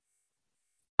 was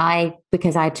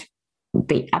because I'd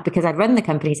run the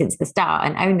company since the start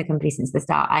and owned the company since the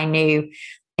start, I knew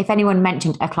if anyone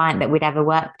mentioned a client that we'd ever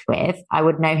worked with, I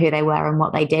would know who they were and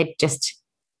what they did just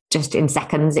in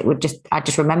seconds. I'd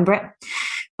just remember it.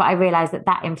 But I realized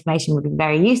that information would be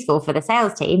very useful for the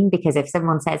sales team, because if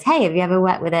someone says, hey, have you ever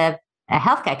worked with a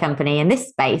healthcare company in this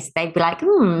space? They'd be like,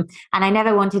 And I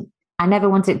never wanted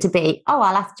it to be, oh,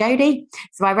 I'll ask Jody.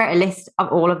 So I wrote a list of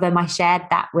all of them. I shared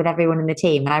that with everyone in the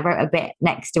team. And I wrote a bit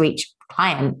next to each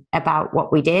client about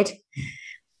what we did,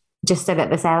 just so that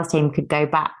the sales team could go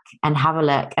back and have a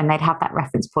look, and they'd have that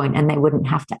reference point and they wouldn't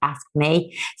have to ask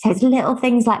me. So it's little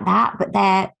things like that, but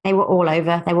they were all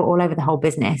over. They were all over the whole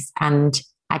business. And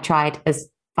I tried as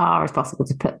far as possible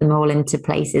to put them all into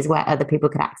places where other people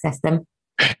could access them.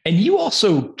 And you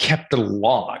also kept a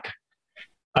log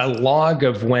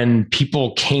of when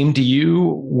people came to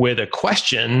you with a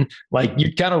question, like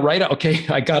you kind of write out, okay,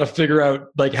 I got to figure out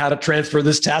like how to transfer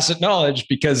this tacit knowledge,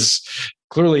 because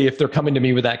clearly if they're coming to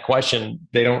me with that question,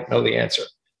 they don't know the answer.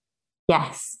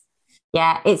 Yes.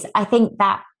 Yeah. I think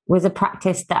that was a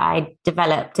practice that I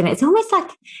developed, and it's almost like,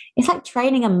 it's like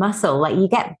training a muscle. Like you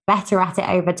get better at it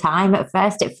over time. At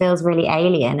first it feels really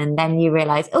alien. And then you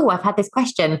realize, oh, I've had this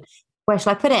question. Where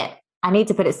shall I put it? I need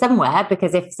to put it somewhere,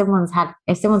 because if someone's got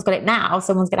it now,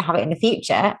 someone's going to have it in the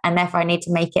future, and therefore I need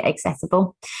to make it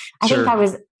accessible. I think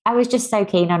I was just so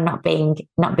keen on not being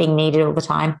needed all the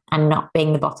time and not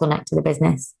being the bottleneck to the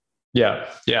business. Yeah.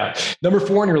 Yeah. Number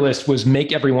 4 on your list was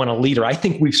make everyone a leader. I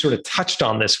think we've sort of touched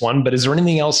on this one, but is there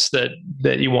anything else that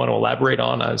you want to elaborate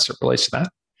on as it relates to that?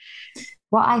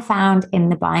 What I found in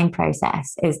the buying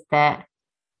process is that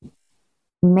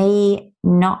me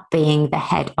not being the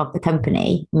head of the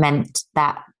company meant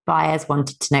that buyers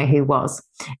wanted to know who was.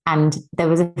 And there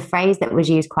was a phrase that was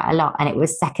used quite a lot, and it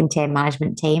was second tier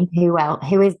management team. Who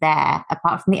is there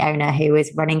apart from the owner, who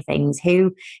is running things?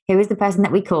 Who is the person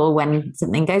that we call when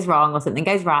something goes wrong or something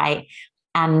goes right?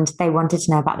 And they wanted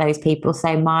to know about those people.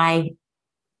 So my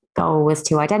goal was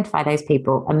to identify those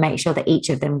people and make sure that each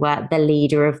of them were the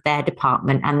leader of their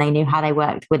department, and they knew how they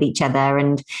worked with each other,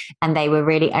 and they were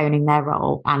really owning their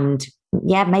role, and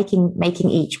making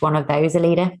each one of those a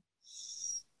leader.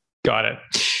 Got it.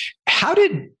 How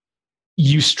did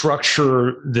you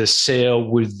structure the sale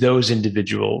with those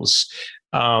individuals?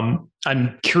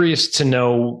 I'm curious to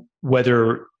know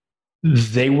whether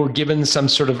they were given some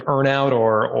sort of earnout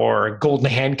or golden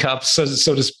handcuffs, so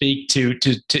to speak,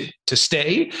 to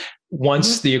stay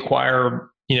once the acquirer,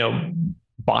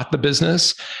 bought the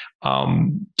business.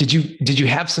 Did you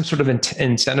have some sort of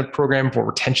incentive program or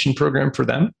retention program for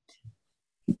them?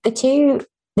 The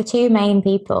two main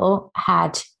people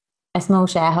had a small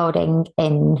shareholding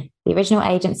in the original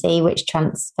agency, which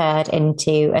transferred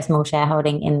into a small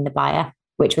shareholding in the buyer,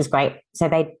 which was great. So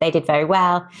they did very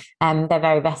well. They're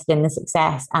very vested in the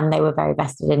success, and they were very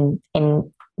vested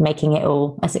in making it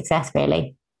all a success,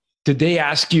 really. Did they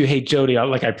ask you, hey, Jody, I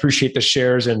appreciate the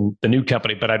shares in the new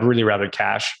company, but I'd really rather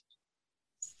cash?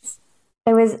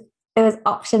 There was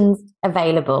options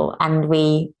available, and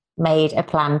we made a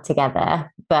plan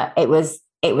together, but it was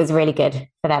really good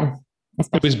for them.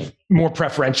 Especially. It was more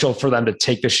preferential for them to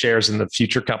take the shares in the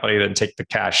future company than take the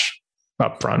cash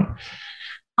up front.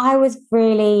 I was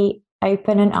really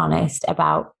open and honest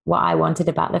about what I wanted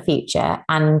about the future.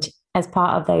 And as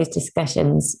part of those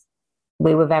discussions,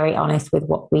 we were very honest with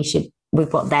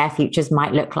what their futures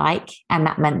might look like. And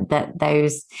that meant that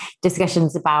those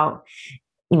discussions about,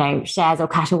 shares or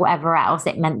cash or whatever else,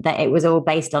 it meant that it was all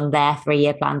based on their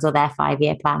 3-year plans or their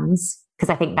 5-year plans. Because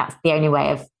I think that's the only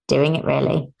way of doing it,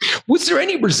 really. Was there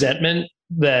any resentment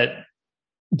that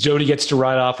Jody gets to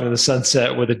ride off into the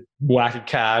sunset with a whack of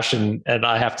cash and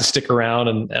I have to stick around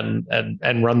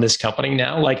and run this company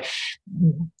now? Like,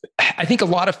 I think a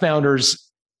lot of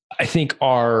founders,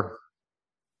 are,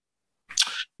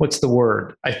 what's the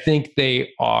word? I think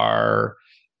they are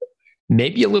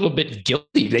maybe a little bit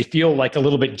guilty. They feel like a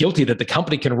little bit guilty that the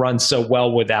company can run so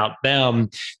well without them,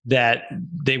 that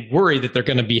they worry that they're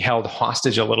going to be held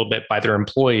hostage a little bit by their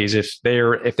employees if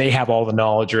they have all the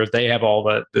knowledge or if they have all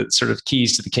the sort of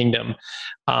keys to the kingdom.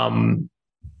 And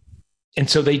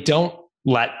so they don't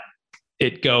let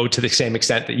it go to the same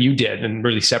extent that you did and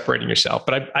really separating yourself.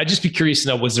 But I'd just be curious to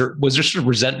know, was there sort of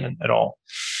resentment at all?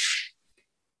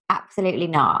 Absolutely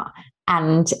not.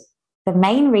 And the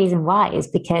main reason why is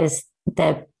because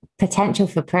the potential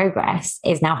for progress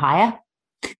is now higher.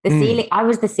 The ceiling, I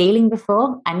was the ceiling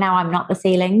before, and now I'm not the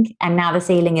ceiling. And now the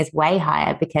ceiling is way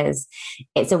higher because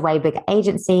it's a way bigger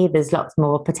agency. There's lots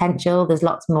more potential. There's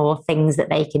lots more things that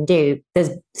they can do.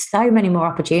 There's so many more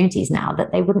opportunities now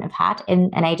that they wouldn't have had in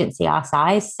an agency our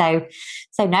size. So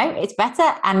no, it's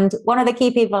better. And one of the key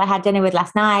people I had dinner with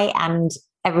last night, and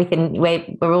everything, we're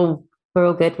all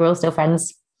good. We're all still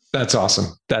friends. That's awesome.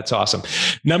 That's awesome.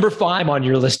 Number 5 on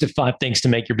your list of 5 things to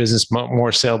make your business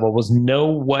more saleable was know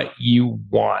what you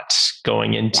want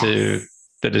going into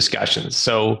the discussions.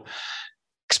 So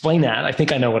explain that. I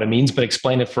think I know what it means, but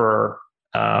explain it for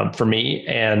me.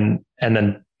 And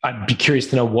then I'd be curious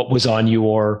to know what was on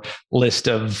your list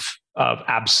of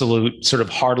absolute sort of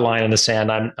hard line in the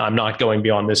sand. I'm not going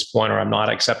beyond this point, or I'm not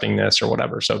accepting this, or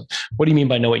whatever. So what do you mean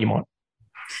by know what you want?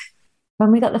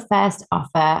 When we got the first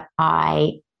offer,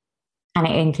 and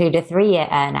it included a 3-year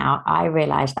earnout, I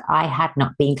realized that I had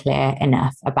not been clear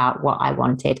enough about what I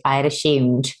wanted. I had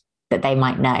assumed that they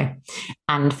might know.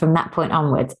 And from that point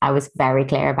onwards, I was very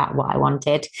clear about what I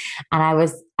wanted. And I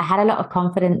had a lot of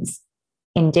confidence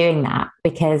in doing that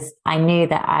because I knew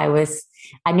that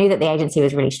the agency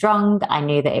was really strong. I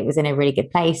knew that it was in a really good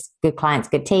place, good clients,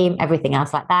 good team, everything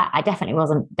else like that. I definitely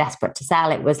wasn't desperate to sell.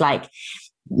 It was like,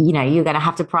 you're going to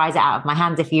have to prize it out of my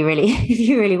hands if you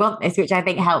really want this, which I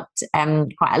think helped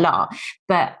quite a lot.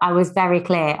 But I was very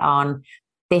clear on,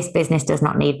 this business does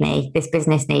not need me. This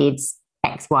business needs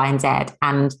X, Y, and Z,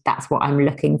 and that's what I'm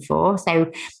looking for. So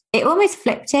it almost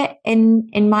flipped it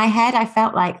in my head. I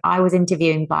felt like I was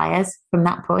interviewing buyers from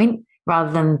that point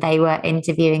rather than they were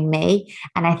interviewing me.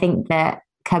 And I think that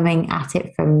coming at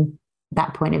it from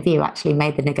that point of view actually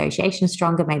made the negotiation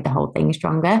stronger, made the whole thing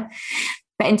stronger.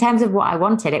 But in terms of what I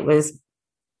wanted, it was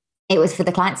for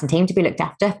the clients and team to be looked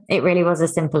after. It really was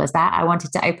as simple as that. I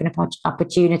wanted to open up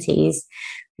opportunities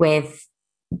with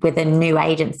a new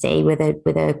agency, with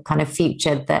a kind of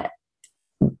future that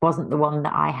wasn't the one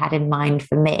that I had in mind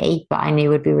for me, but I knew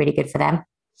would be really good for them.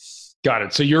 Got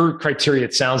it. So your criteria,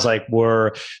 it sounds like,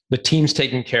 were the team's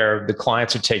taken care of, the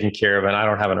clients are taken care of, and I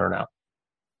don't have an earnout.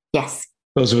 Yes.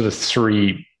 Those were the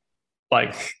 3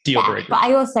 deal breakers. But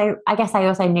I guess I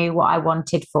also knew what I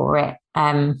wanted for it,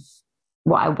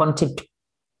 what I wanted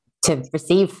to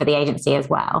receive for the agency as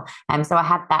well. So I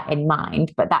had that in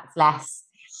mind, but that's less,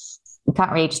 you can't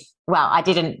really, I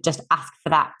didn't just ask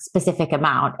for that specific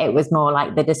amount. It was more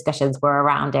like the discussions were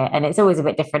around it. And it's always a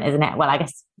bit different, isn't it? Well, I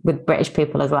guess with British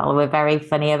people as well, we're very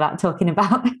funny about talking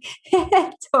about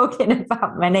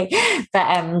money.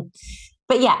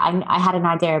 But yeah, I had an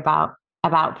idea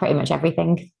about pretty much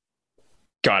everything.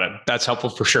 Got it. That's helpful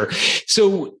for sure.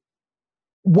 So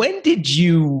when did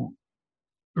you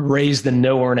raise the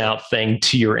no earnout thing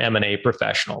to your M&A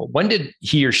professional? When did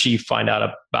he or she find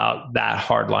out about that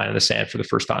hard line in the sand for the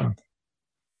first time?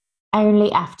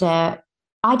 Only after.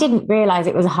 I didn't realize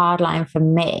it was a hard line for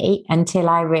me until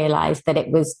I realized that it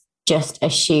was just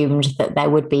assumed that there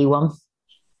would be one.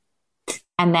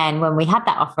 And then when we had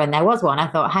that offer and there was one, I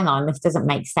thought, hang on, this doesn't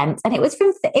make sense. And it was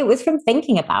from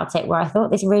thinking about it where I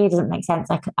thought, this really doesn't make sense.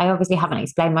 I obviously haven't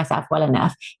explained myself well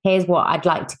enough. Here's what I'd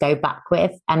like to go back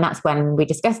with. And that's when we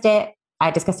discussed it. I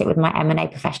discussed it with my M&A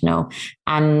professional,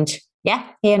 and yeah,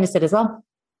 he understood as well.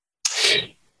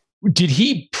 Did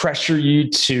he pressure you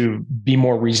to be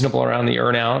more reasonable around the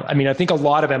earnout? I mean, I think a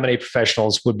lot of M&A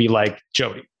professionals would be like,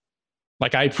 Jody,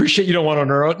 I appreciate you don't want an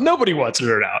earnout. Nobody wants an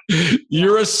earnout.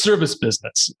 You're a service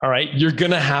business. All right. You're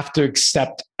going to have to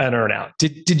accept an earnout.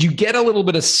 Did you get a little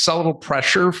bit of subtle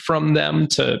pressure from them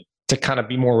to kind of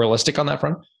be more realistic on that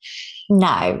front?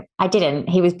 No, I didn't.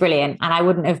 He was brilliant, and I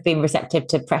wouldn't have been receptive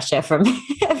to pressure from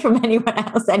anyone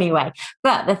else anyway.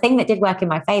 But the thing that did work in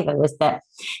my favor was that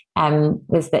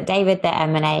David, the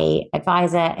M&A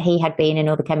advisor, he had been in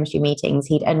all the chemistry meetings.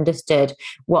 He'd understood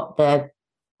what the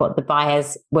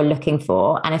buyers were looking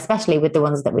for. And especially with the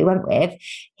ones that we went with,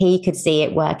 he could see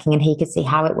it working and he could see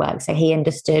how it worked. So he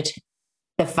understood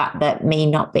the fact that me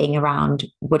not being around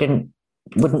wouldn't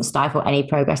stifle any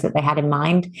progress that they had in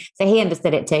mind. So he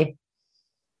understood it too.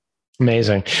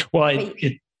 Amazing. Well,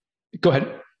 go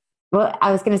ahead. Well,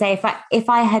 I was going to say, if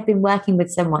I had been working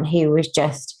with someone who was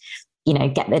just,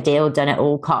 get the deal done at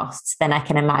all costs, then I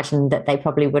can imagine that they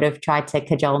probably would have tried to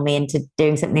cajole me into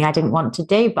doing something I didn't want to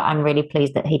do, but I'm really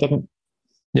pleased that he didn't.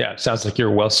 Yeah, sounds like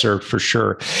you're well served for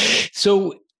sure.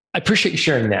 So I appreciate you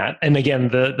sharing that. And again,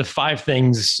 the 5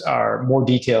 things are more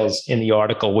details in the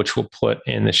article, which we'll put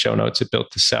in the show notes at Built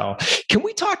to Sell. Can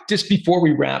we talk just before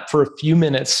we wrap for a few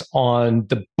minutes on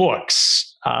the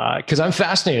books? Because I'm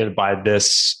fascinated by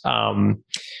this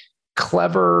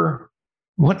Clever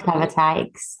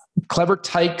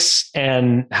Tykes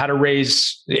and How to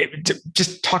Raise.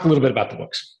 Just talk a little bit about the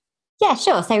books. Yeah,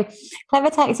 sure. So Clever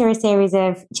Tykes are a series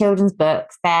of children's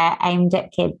books. They're aimed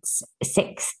at kids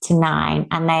 6 to 9,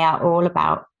 and they are all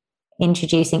about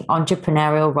introducing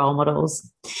entrepreneurial role models,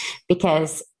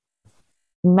 because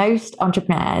many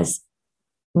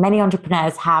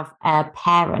entrepreneurs have a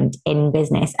parent in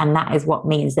business, and that is what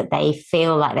means that they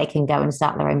feel like they can go and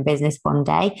start their own business one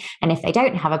day. And if they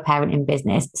don't have a parent in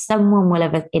business, someone will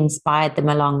have inspired them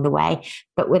along the way.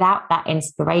 But without that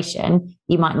inspiration,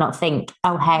 you might not think,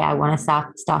 oh, hey, I want to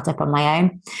start up on my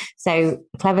own. So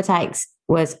Clever Tykes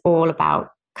was all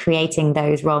about creating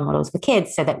those role models for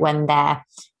kids, so that when they're,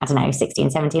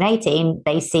 16, 17, 18,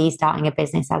 they see starting a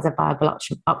business as a viable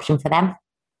option for them.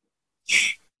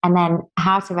 And then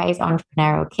How to Raise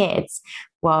Entrepreneurial Kids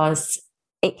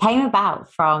it came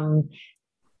about from,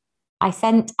 I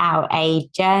sent out a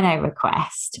journo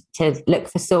request to look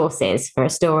for sources for a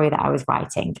story that I was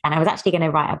writing. And I was actually going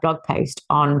to write a blog post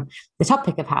on the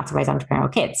topic of how to raise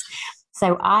entrepreneurial kids.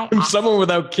 So From someone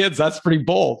without kids, that's pretty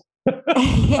bold.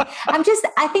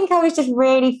 I think I was just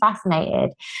really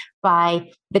fascinated by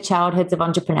the childhoods of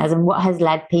entrepreneurs and what has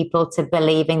led people to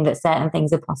believing that certain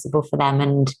things are possible for them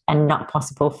and not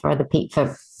possible for other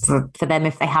people, for them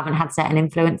if they haven't had certain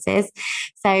influences.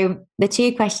 So the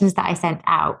 2 questions that I sent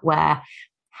out were,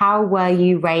 how were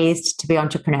you raised to be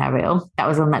entrepreneurial? That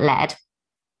was one that led.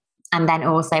 And then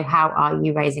also, how are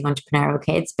you raising entrepreneurial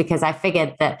kids? Because I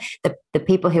figured that the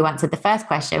people who answered the first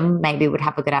question maybe would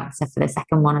have a good answer for the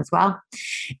second one as well.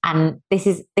 And this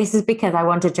is because I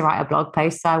wanted to write a blog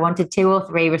post. So I wanted 2 or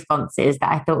 3 responses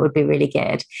that I thought would be really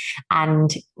good. And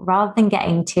rather than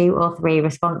getting 2 or 3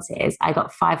 responses, I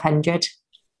got 500.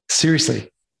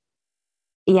 Seriously?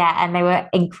 Yeah, and they were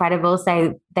incredible.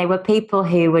 So they were people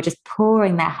who were just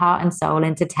pouring their heart and soul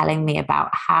into telling me about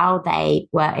how they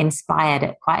were inspired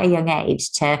at quite a young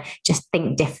age to just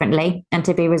think differently and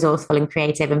to be resourceful and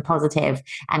creative and positive.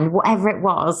 And whatever it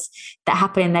was that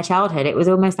happened in their childhood, it was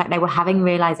almost like they were having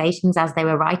realizations as they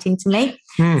were writing to me.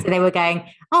 So they were going,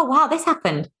 oh, wow, this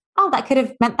happened. Oh, that could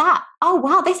have meant that. Oh,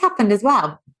 wow, this happened as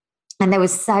well. And there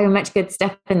was so much good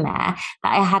stuff in there that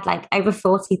I had like over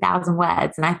 40,000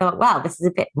 words. And I thought, well, this is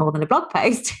a bit more than a blog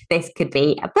post. This could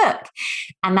be a book.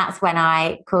 And that's when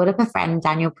I called up a friend,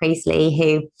 Daniel Priestley,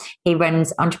 he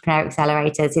runs Entrepreneur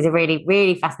Accelerators. He's a really,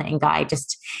 really fascinating guy,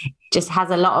 just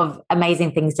has a lot of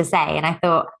amazing things to say. And I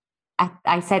thought,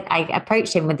 I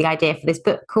approached him with the idea for this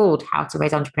book called How to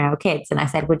Raise Entrepreneurial Kids. And I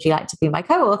said, would you like to be my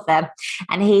co-author?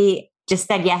 And he just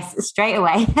said yes straight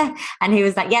away. And he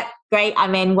was like, yep, great,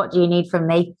 I'm in. What do you need from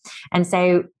me? And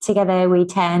so together we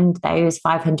turned those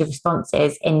 500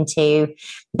 responses into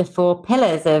the 4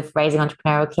 pillars of raising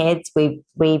entrepreneurial kids.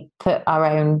 We put our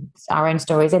own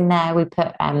stories in there. We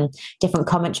put different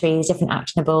commentaries, different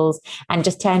actionables, and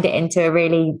just turned it into a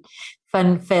really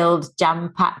fun-filled,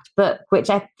 jam-packed book, which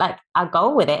I like. Our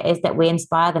goal with it is that we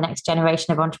inspire the next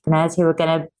generation of entrepreneurs who are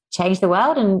going to change the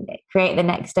world and create the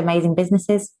next amazing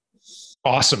businesses.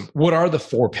 Awesome. What are the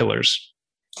 4 pillars?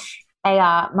 They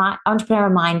are my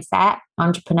entrepreneurial mindset,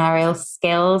 entrepreneurial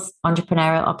skills,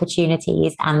 entrepreneurial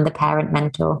opportunities, and the parent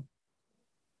mentor.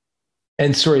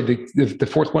 And sorry, the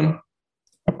 4th one?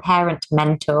 The parent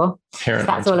mentor. Parent so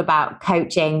that's mentor. all about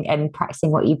coaching and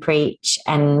practicing what you preach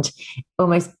and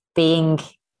almost being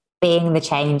the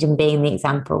change and being the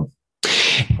example.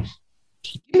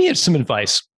 Give me some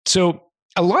advice. So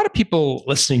a lot of people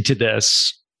listening to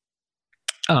this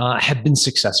have been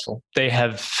successful. They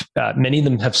have, many of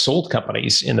them have sold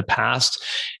companies in the past.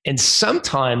 And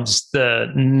sometimes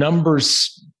the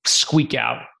numbers squeak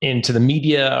out into the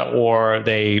media, or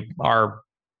they are,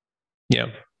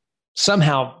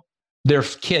 somehow their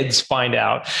kids find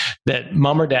out that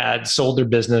mom or dad sold their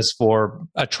business for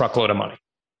a truckload of money.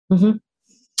 Mm-hmm.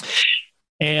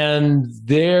 And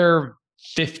they're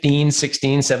 15,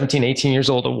 16, 17, 18 years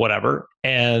old or whatever.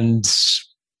 And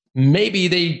maybe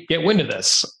they get wind of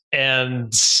this,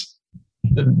 and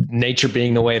nature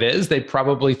being the way it is, they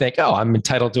probably think, oh, I'm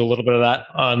entitled to a little bit of that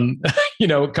on,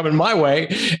 coming my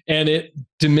way. And it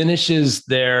diminishes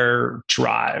their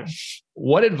drive.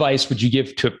 What advice would you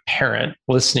give to a parent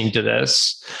listening to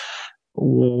this,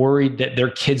 worried that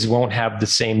their kids won't have the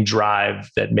same drive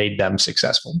that made them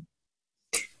successful?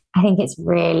 I think it's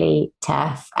really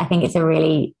tough. I think it's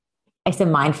a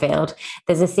minefield.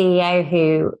 There's a CEO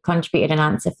who contributed an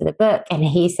answer for the book, and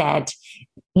he said,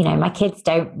 my kids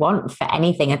don't want for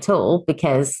anything at all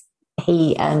because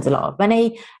he earns a lot of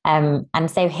money. And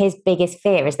so his biggest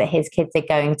fear is that his kids are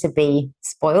going to be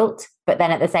spoilt. But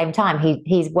then at the same time,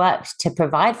 he's worked to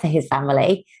provide for his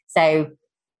family. So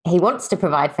he wants to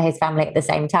provide for his family at the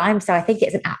same time. So I think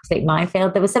it's an absolute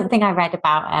minefield. There was something I read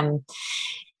about,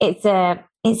 it's a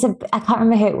I can't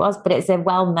remember who it was, but it's a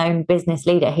well-known business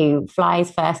leader who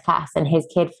flies first class and his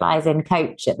kid flies in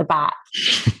coach at the back.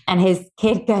 And his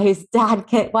kid goes, Dad,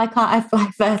 why can't I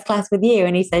fly first class with you?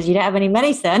 And he says, you don't have any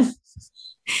money, son.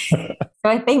 So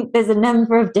I think there's a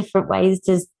number of different ways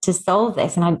to solve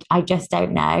this. And I just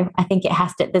don't know. I think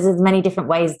there's as many different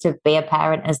ways to be a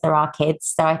parent as there are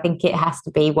kids. So I think it has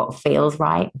to be what feels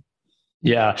right.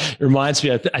 Yeah, it reminds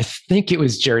me, I think it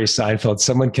was Jerry Seinfeld.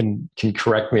 Someone can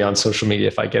correct me on social media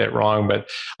if I get it wrong, but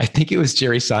I think it was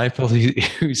Jerry Seinfeld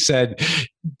who said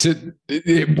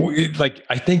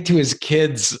I think to his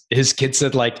kids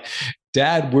said like,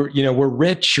 Dad, we're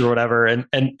rich or whatever. And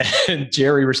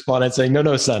Jerry responded saying,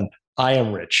 no, son, I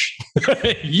am rich.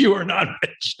 You are not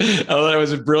rich. I thought that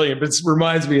was brilliant. But it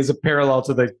reminds me as a parallel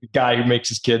to the guy who makes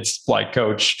his kids fly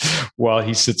coach while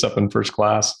he sits up in first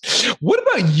class. What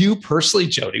about you personally,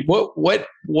 Jody? What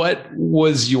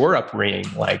was your upbringing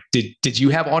like? Did you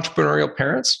have entrepreneurial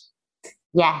parents?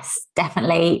 Yes,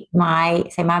 definitely. My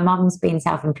mom's been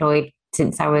self-employed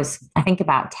since I was, I think,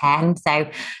 about 10. So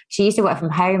she used to work from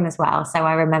home as well. So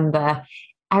I remember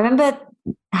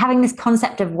having this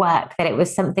concept of work, that it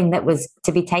was something that was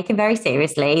to be taken very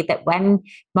seriously, that when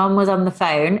mom was on the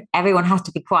phone, everyone has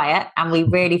to be quiet. And we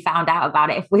really found out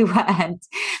about it if we weren't.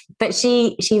 But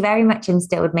she very much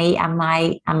instilled me and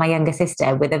my younger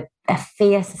sister with a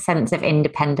fierce sense of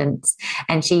independence.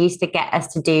 And she used to get us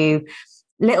to do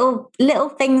little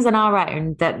things on our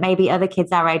own that maybe other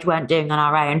kids our age weren't doing on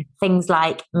our own. Things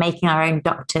like making our own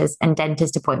doctors and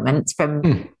dentist appointments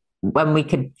from when we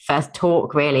could first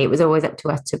talk, really. It was always up to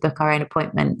us to book our own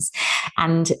appointments.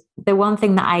 And the one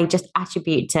thing that I just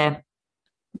attribute to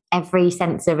every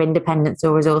sense of independence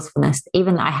or resourcefulness,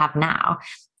 even that I have now,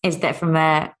 is that from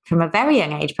a very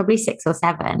young age, probably 6 or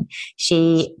 7,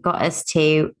 she got us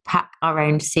to pack our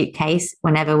own suitcase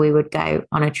whenever we would go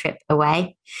on a trip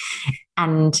away.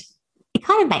 And it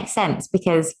kind of makes sense,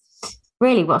 because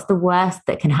really, what's the worst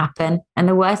that can happen? And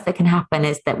the worst that can happen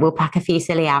is that we'll pack a few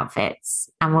silly outfits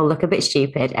and we'll look a bit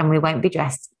stupid and we won't be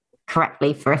dressed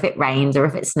correctly for if it rains or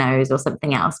if it snows or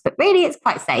something else. But really, it's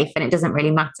quite safe and it doesn't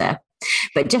really matter.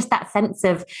 But just that sense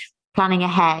of planning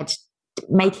ahead,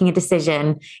 making a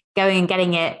decision, going and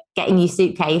getting your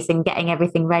suitcase and getting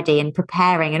everything ready and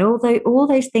preparing and all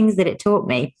those things that it taught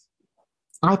me.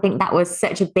 I think that was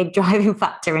such a big driving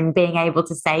factor in being able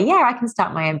to say, yeah, I can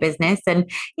start my own business, and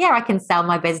yeah, I can sell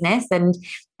my business, and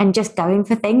just going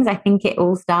for things. I think it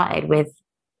all started with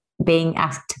being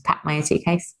asked to pack my own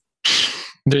suitcase.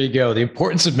 There you go. The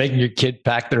importance of making your kid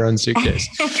pack their own suitcase.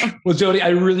 Well, Jody, I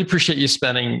really appreciate you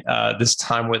spending this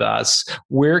time with us.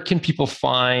 Where can people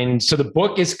find? So the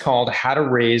book is called How to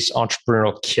Raise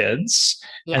Entrepreneurial Kids.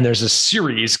 Yeah. And there's a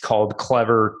series called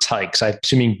Clever Tykes. I'm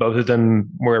assuming both of them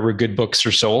wherever good books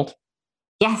are sold.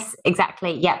 Yes,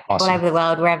 exactly. Yep. Awesome. All over the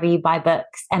world, wherever you buy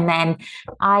books. And then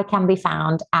I can be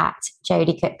found at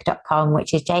jodiecook.com,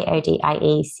 which is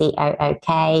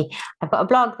JODIECOOK. I've got a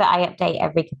blog that I update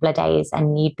every couple of days,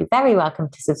 and you'd be very welcome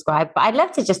to subscribe. But I'd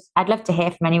love to hear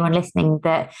from anyone listening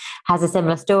that has a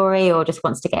similar story or just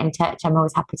wants to get in touch. I'm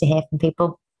always happy to hear from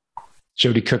people.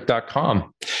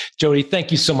 jodiecook.com. Jody, thank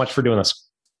you so much for doing this.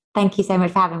 Thank you so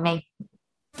much for having me.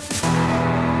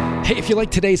 Hey, if you like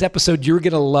today's episode, you're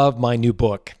going to love my new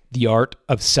book, The Art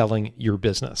of Selling Your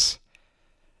Business.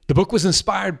 The book was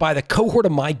inspired by the cohort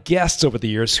of my guests over the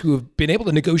years who have been able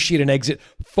to negotiate an exit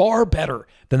far better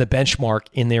than the benchmark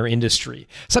in their industry,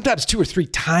 sometimes 2 or 3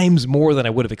 times more than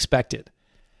I would have expected.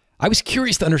 I was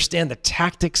curious to understand the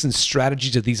tactics and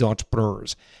strategies of these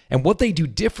entrepreneurs and what they do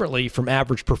differently from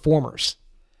average performers.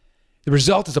 The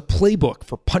result is a playbook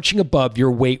for punching above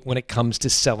your weight when it comes to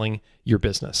selling your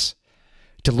business.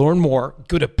 To learn more,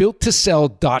 go to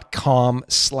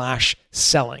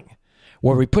builttosell.com/selling,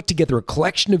 where we put together a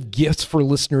collection of gifts for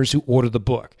listeners who order the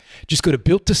book. Just go to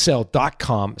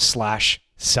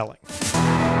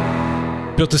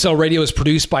builttosell.com/selling. Built to Sell Radio is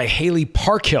produced by Haley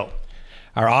Parkhill.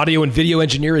 Our audio and video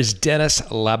engineer is Dennis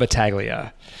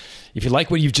Labataglia. If you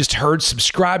like what you've just heard,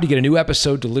 subscribe to get a new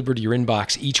episode delivered to your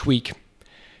inbox each week.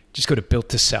 Just go to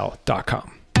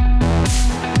builttosell.com.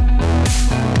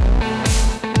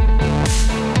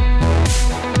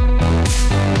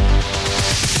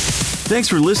 Thanks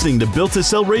for listening to Built to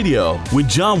Sell Radio with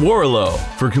John Warrillow.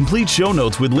 For complete show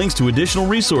notes with links to additional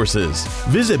resources,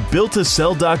 visit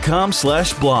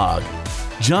builttosell.com/blog.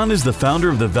 John is the founder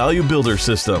of the Value Builder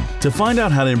System. To find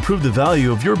out how to improve the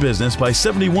value of your business by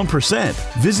 71%,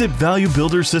 visit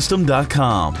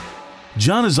valuebuildersystem.com.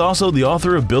 John is also the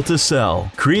author of Built to Sell,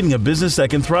 Creating a Business That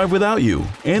Can Thrive Without You,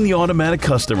 and The Automatic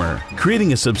Customer,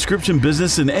 Creating a Subscription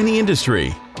Business in Any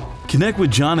Industry. Connect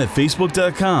with John at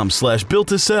facebook.com/built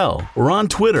to sell or on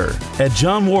Twitter at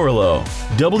John Warrillow,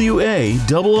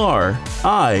 WARRILLOW.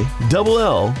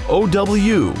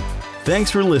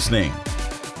 Thanks for listening.